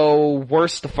going to go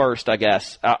worst to first, I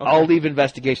guess. I'll leave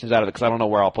investigations out of it because I don't know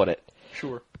where I'll put it.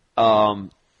 Sure.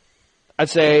 I'd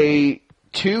say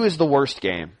 2 is the worst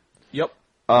game. Yep.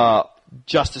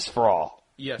 Justice for All.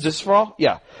 Yes. Justice for All?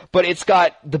 Yeah. But it's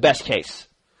got the best case.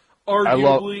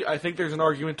 Arguably, I think there's an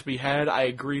argument to be had. I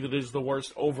agree that it is the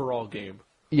worst overall game.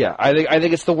 Yeah, I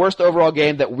think it's the worst overall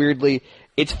game that, weirdly,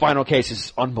 its final case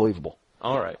is unbelievable.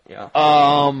 All right, yeah.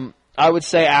 I would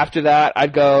say after that,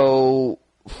 I'd go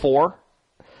 4.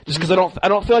 Just because I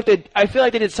don't feel like I feel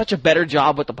like they did such a better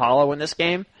job with Apollo in this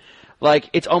game. Like,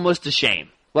 it's almost a shame.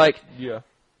 Like, yeah.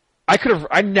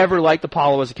 I never liked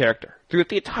Apollo as a character. Through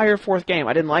the entire 4th game,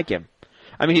 I didn't like him.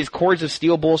 I mean, his Cords of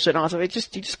Steel bullshit and all that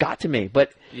stuff, he just got to me.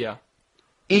 But yeah.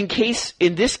 In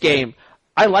this game,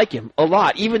 I like him a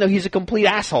lot, even though he's a complete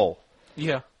asshole.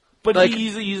 Yeah. But like,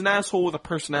 he's an asshole with a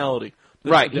personality.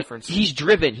 That's right. The difference. He's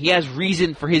driven. He has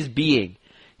reason for his being.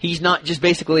 He's not just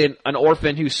basically an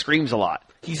orphan who screams a lot.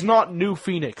 He's not New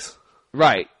Phoenix.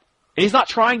 Right. And he's not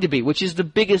trying to be, which is the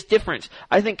biggest difference.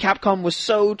 I think Capcom was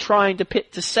so trying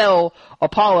to sell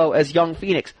Apollo as young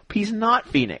Phoenix. But he's not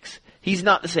Phoenix. He's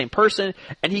not the same person,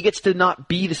 and he gets to not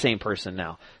be the same person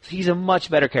now. So he's a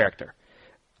much better character.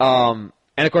 And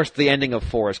of course, the ending of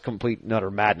 4 is complete and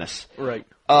utter madness. Right.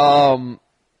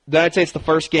 Then I'd say it's the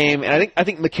first game, and I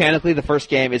think mechanically the first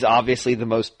game is obviously the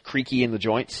most creaky in the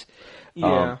joints.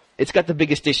 Yeah. It's got the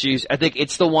biggest issues. I think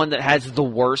it's the one that has the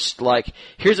worst, like,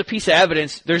 here's a piece of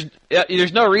evidence. There's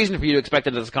no reason for you to expect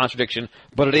it as a contradiction,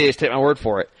 but it is. Take my word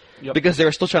for it. Yep. Because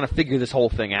they're still trying to figure this whole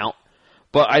thing out.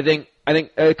 But I think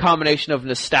a combination of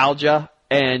nostalgia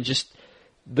and just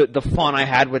the fun I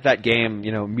had with that game,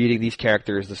 meeting these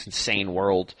characters, this insane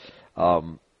world.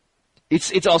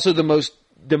 It's also the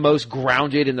most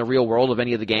grounded in the real world of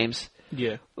any of the games.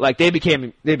 Yeah. Like they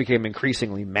became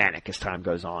increasingly manic as time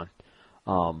goes on.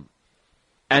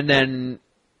 And then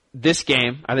this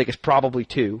game, I think, is probably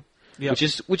 2, yep.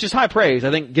 which is high praise.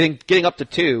 I think getting up to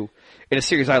 2 in a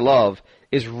series I love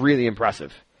is really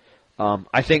impressive.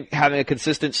 I think having a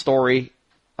consistent story,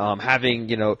 having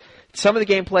some of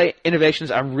the gameplay innovations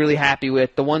I'm really happy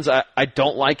with. The ones I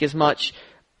don't like as much,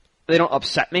 they don't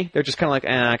upset me. They're just kind of like,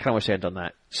 I kind of wish I had done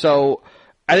that. So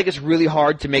I think it's really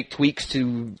hard to make tweaks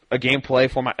to a gameplay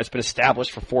format that's been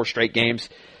established for 4 straight games,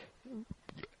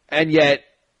 and yet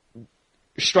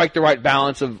strike the right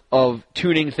balance of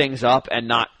tuning things up and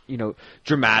not,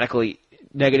 dramatically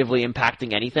negatively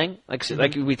impacting anything.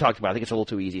 Like we talked about, I think it's a little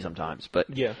too easy sometimes, but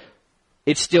yeah.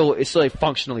 It's still a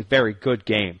functionally very good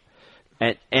game,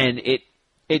 and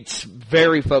it's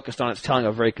very focused on its telling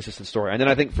a very consistent story. And then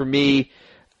I think for me,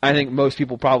 I think most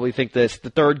people probably think the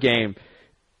 3rd game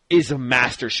is a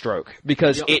master stroke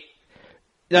because it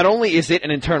not only is it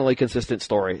an internally consistent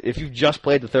story. If you just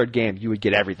played the 3rd game, you would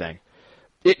get everything.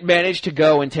 It managed to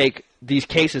go and take these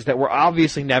cases that were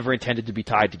obviously never intended to be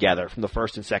tied together from the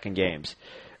 1st and 2nd games,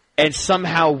 and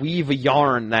somehow weave a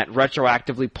yarn that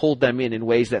retroactively pulled them in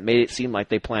ways that made it seem like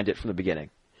they planned it from the beginning.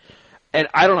 And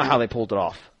I don't know how they pulled it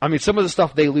off. I mean, some of the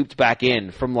stuff they looped back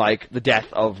in from, like, the death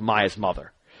of Maya's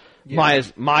mother. Yeah.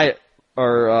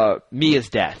 Mia's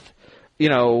death.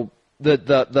 The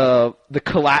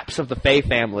collapse of the Faye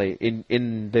family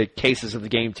in the cases of the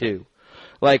game too.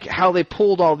 Like, how they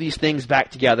pulled all these things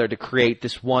back together to create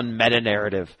this one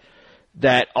meta-narrative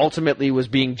that ultimately was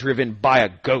being driven by a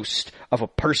ghost of a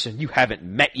person you haven't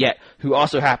met yet, who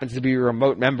also happens to be a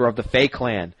remote member of the Faye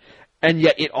clan. And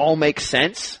yet it all makes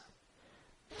sense.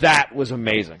 That was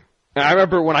amazing. And I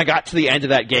remember when I got to the end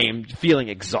of that game feeling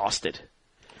exhausted.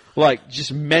 Like,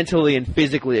 just mentally and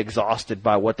physically exhausted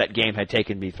by what that game had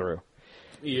taken me through.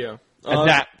 Yeah. And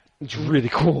that's really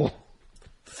cool.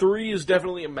 3 is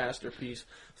definitely a masterpiece.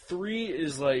 3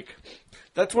 is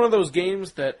that's one of those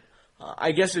games that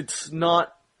I guess it's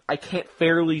not, I can't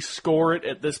fairly score it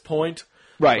at this point.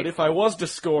 Right. But if I was to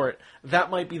score it,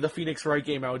 that might be the Phoenix Wright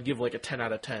game I would give a 10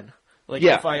 out of 10. Like,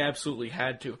 Yeah. if I absolutely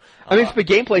had to. I mean, from a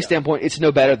gameplay standpoint, it's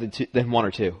no better than 1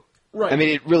 or 2. Right. I mean,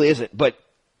 it really isn't. But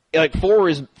like 4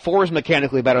 is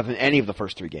mechanically better than any of the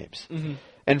first 3 games,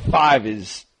 and 5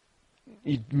 is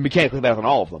mechanically better than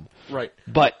all of them. Right.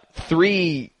 But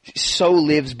 3 so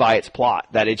lives by its plot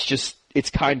that it's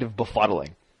kind of befuddling.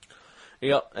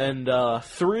 Yep, and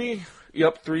 3,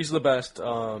 yep, 3's the best.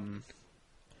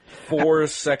 4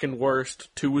 is second worst.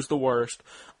 2 is the worst.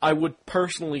 I would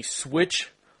personally switch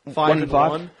 5 and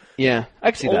 1. Yeah,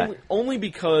 I can see that. Only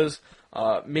because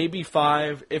maybe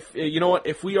 5. If you know what,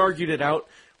 if we argued it out,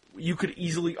 you could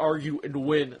easily argue and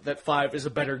win that 5 is a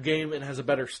better game and has a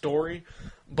better story.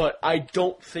 But I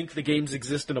don't think the games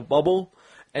exist in a bubble.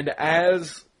 And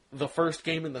as the first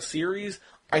game in the series,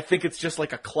 I think it's just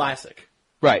like a classic.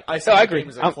 Right. I agree. Game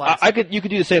as a classic. You could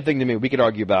do the same thing to me. We could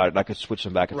argue about it, and I could switch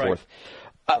them back and Right.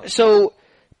 forth. So,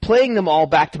 playing them all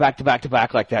back to back to back to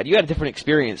back like that, you had a different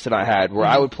experience than I had, where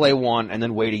I would play one and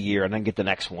then wait a year, and then get the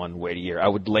next one, wait a year. I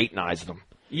would late-nize them.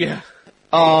 Yeah.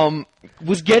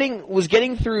 Was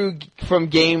getting through from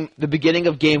the beginning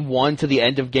of game 1 to the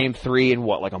end of game 3 in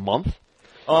what, like a month?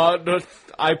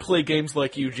 I play games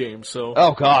like you, James. So.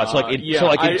 Oh God! So like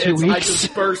in 2 weeks. I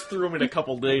just burst through them in a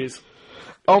couple days.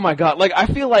 Oh my God! Like I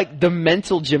feel like the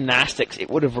mental gymnastics it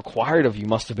would have required of you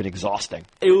must have been exhausting.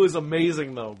 It was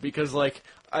amazing though, because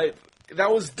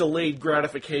that was delayed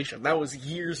gratification. That was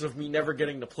years of me never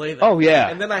getting to play them. Oh yeah.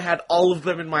 And then I had all of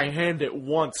them in my hand at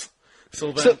once.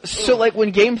 So like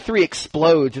when game 3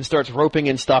 explodes and starts roping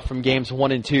in stuff from games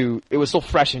 1 and 2, it was still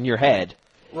fresh in your head.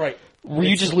 Right. Were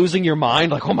you just losing your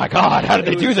mind? Like, oh my God, how did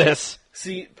they do this?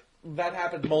 See, that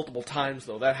happened multiple times,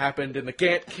 though. That happened in the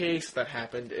Gant case. That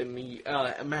happened in the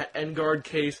Matt Engard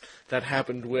case. That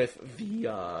happened with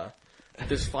the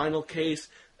this final case.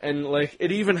 And, like,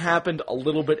 it even happened a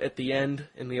little bit at the end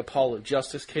in the Apollo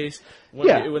Justice case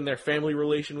when their family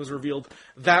relation was revealed.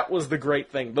 That was the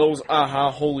great thing. Those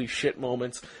holy shit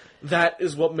moments. That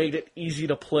is what made it easy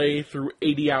to play through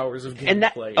 80 hours of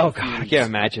gameplay. Oh God, I can't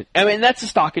imagine. I mean, that's the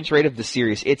stock and trade of the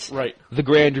series. It's right. The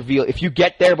grand reveal. If you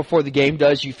get there before the game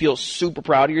does, you feel super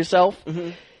proud of yourself.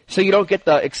 Mm-hmm. So you don't get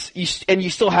and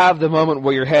you still have the moment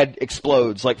where your head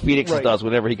explodes, like Phoenix does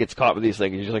whenever he gets caught with these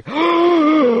things. You're just like,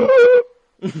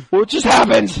 what just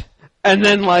happened? And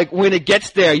then, like, when it gets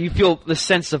there, you feel the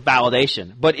sense of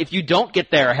validation. But if you don't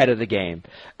get there ahead of the game,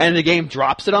 and the game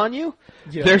drops it on you,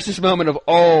 there's this moment of,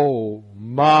 oh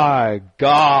my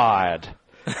God.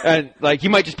 And, like,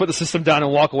 you might just put the system down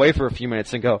and walk away for a few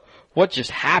minutes and go, what just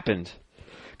happened?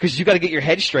 Because you got to get your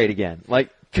head straight again.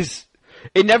 Like, because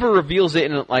it never reveals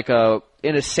it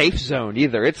in a safe zone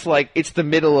either. It's like, it's the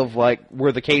middle of, like,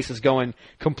 where the case is going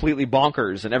completely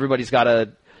bonkers, and everybody's got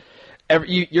to...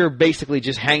 You're basically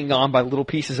just hanging on by little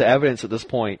pieces of evidence at this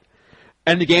point.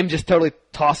 And the game just totally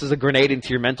tosses a grenade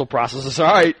into your mental processes.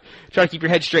 All right, try to keep your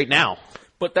head straight now.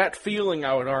 But that feeling,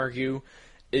 I would argue,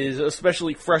 is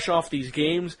especially fresh off these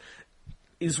games,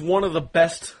 is one of the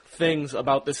best things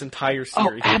about this entire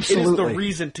series. Oh, absolutely. It is the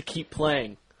reason to keep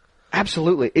playing.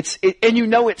 Absolutely. And you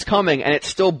know it's coming, and it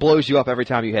still blows you up every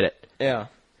time you hit it. Yeah.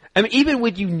 I mean, even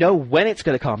when you know when it's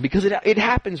going to come, because it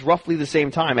happens roughly the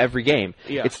same time every game.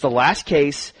 Yeah. It's the last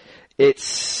case.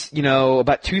 It's,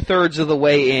 about 2/3 of the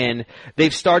way in.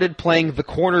 They've started playing the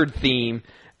cornered theme,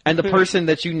 and the person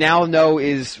that you now know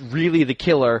is really the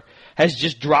killer has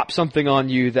just dropped something on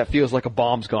you that feels like a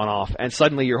bomb's gone off, and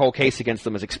suddenly your whole case against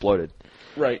them has exploded.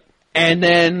 Right. And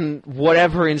then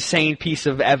whatever insane piece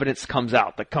of evidence comes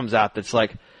out that's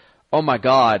like, oh my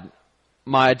God,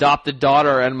 my adopted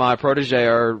daughter and my protege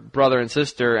are brother and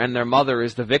sister, and their mother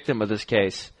is the victim of this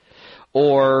case.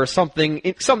 Or something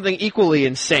equally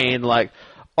insane, like,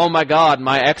 oh my God,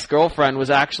 my ex-girlfriend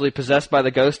was actually possessed by the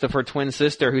ghost of her twin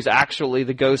sister, who's actually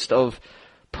the ghost of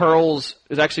Pearl's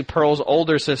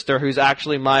older sister, who's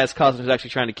actually Maya's cousin, who's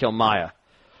actually trying to kill Maya.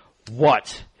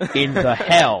 What in the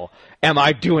hell am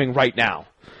I doing right now?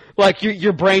 Like,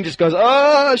 your brain just goes,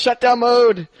 shutdown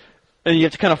mode. And you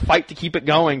have to kind of fight to keep it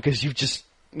going because you've just,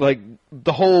 like,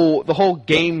 the whole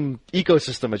game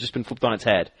ecosystem has just been flipped on its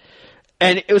head.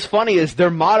 And it was funny is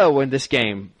their motto in this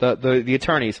game, the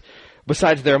attorneys,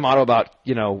 besides their motto about,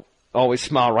 always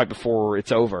smile right before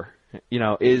it's over,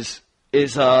 is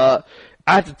I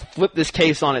have to flip this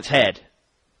case on its head.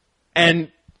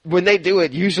 And when they do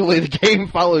it, usually the game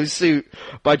follows suit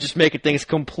by just making things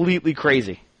completely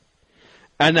crazy.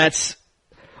 And that's,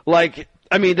 like...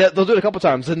 I mean, they'll do it a couple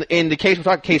times. In the case, we're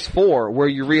talking case 4, where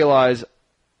you realize,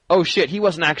 oh shit, he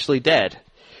wasn't actually dead.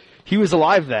 He was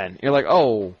alive then. You're like,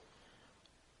 oh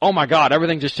my God,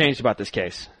 everything just changed about this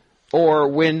case. Or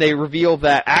when they reveal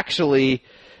that actually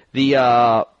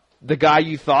the guy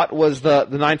you thought was the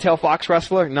Nine-Tailed Fox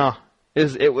wrestler, no,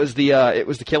 It was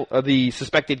the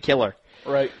suspected killer.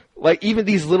 Right. Like, even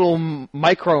these little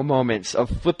micro moments of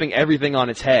flipping everything on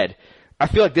its head, I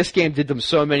feel like this game did them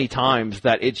so many times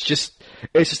that it's just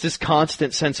this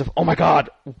constant sense of, oh my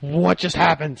god, what just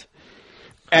happened?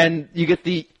 And you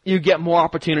get more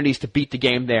opportunities to beat the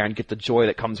game there and get the joy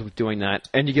that comes with doing that,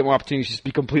 and you get more opportunities to just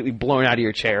be completely blown out of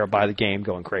your chair by the game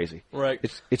going crazy. Right.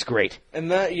 It's great.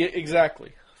 And that, yeah,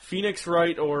 exactly. Phoenix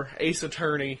Wright, or Ace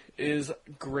Attorney, is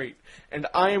great. And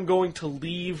I am going to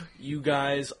leave you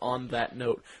guys on that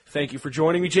note. Thank you for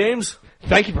joining me, James.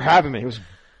 Thank you for having me. It was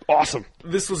awesome.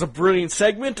 This was a brilliant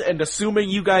segment, and assuming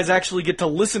you guys actually get to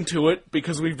listen to it,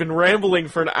 because we've been rambling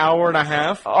for an hour and a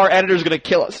half. Our editor's going to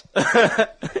kill us.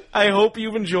 I hope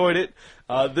you've enjoyed it.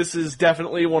 This is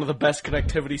definitely one of the best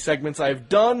connectivity segments I've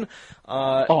done.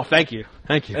 Thank you.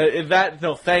 Thank you.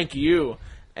 Thank you.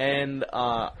 And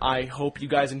I hope you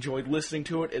guys enjoyed listening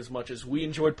to it as much as we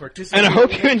enjoyed participating. And I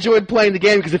hope you enjoyed playing the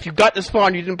game, because if you got this far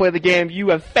and you didn't play the game, you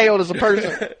have failed as a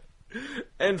person.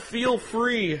 And feel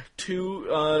free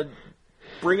to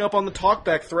bring up on the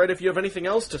talkback thread if you have anything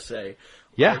else to say.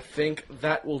 Yeah. I think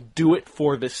that will do it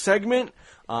for this segment.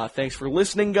 Thanks for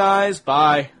listening, guys.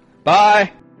 Bye.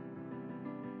 Bye.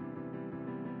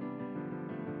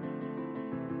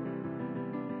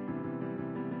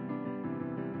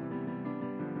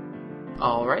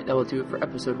 Alright, that will do it for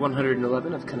episode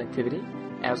 111 of Connectivity.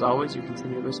 As always, you can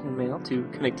send your listener mail to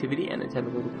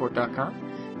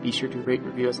connectivity@nintendoaire.com. Be sure to rate and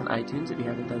review us on iTunes if you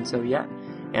haven't done so yet.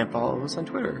 And follow us on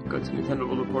Twitter. Go to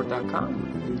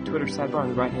nintendoaire.com, the Twitter sidebar on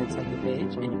the right-hand side of the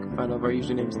page, and you can find all of our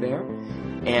usernames there.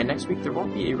 And next week there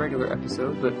won't be a regular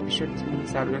episode, but be sure to tune in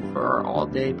Saturday for our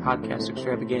all-day podcast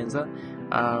extravaganza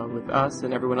with us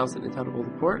and everyone else at Nintendo World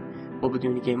Report. We'll be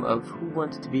doing a game of Who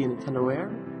Wants to Be a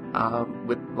Nintendoaire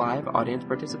with live audience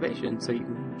participation, so you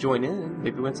can join in and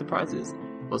maybe win some prizes.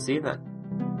 We'll see you then.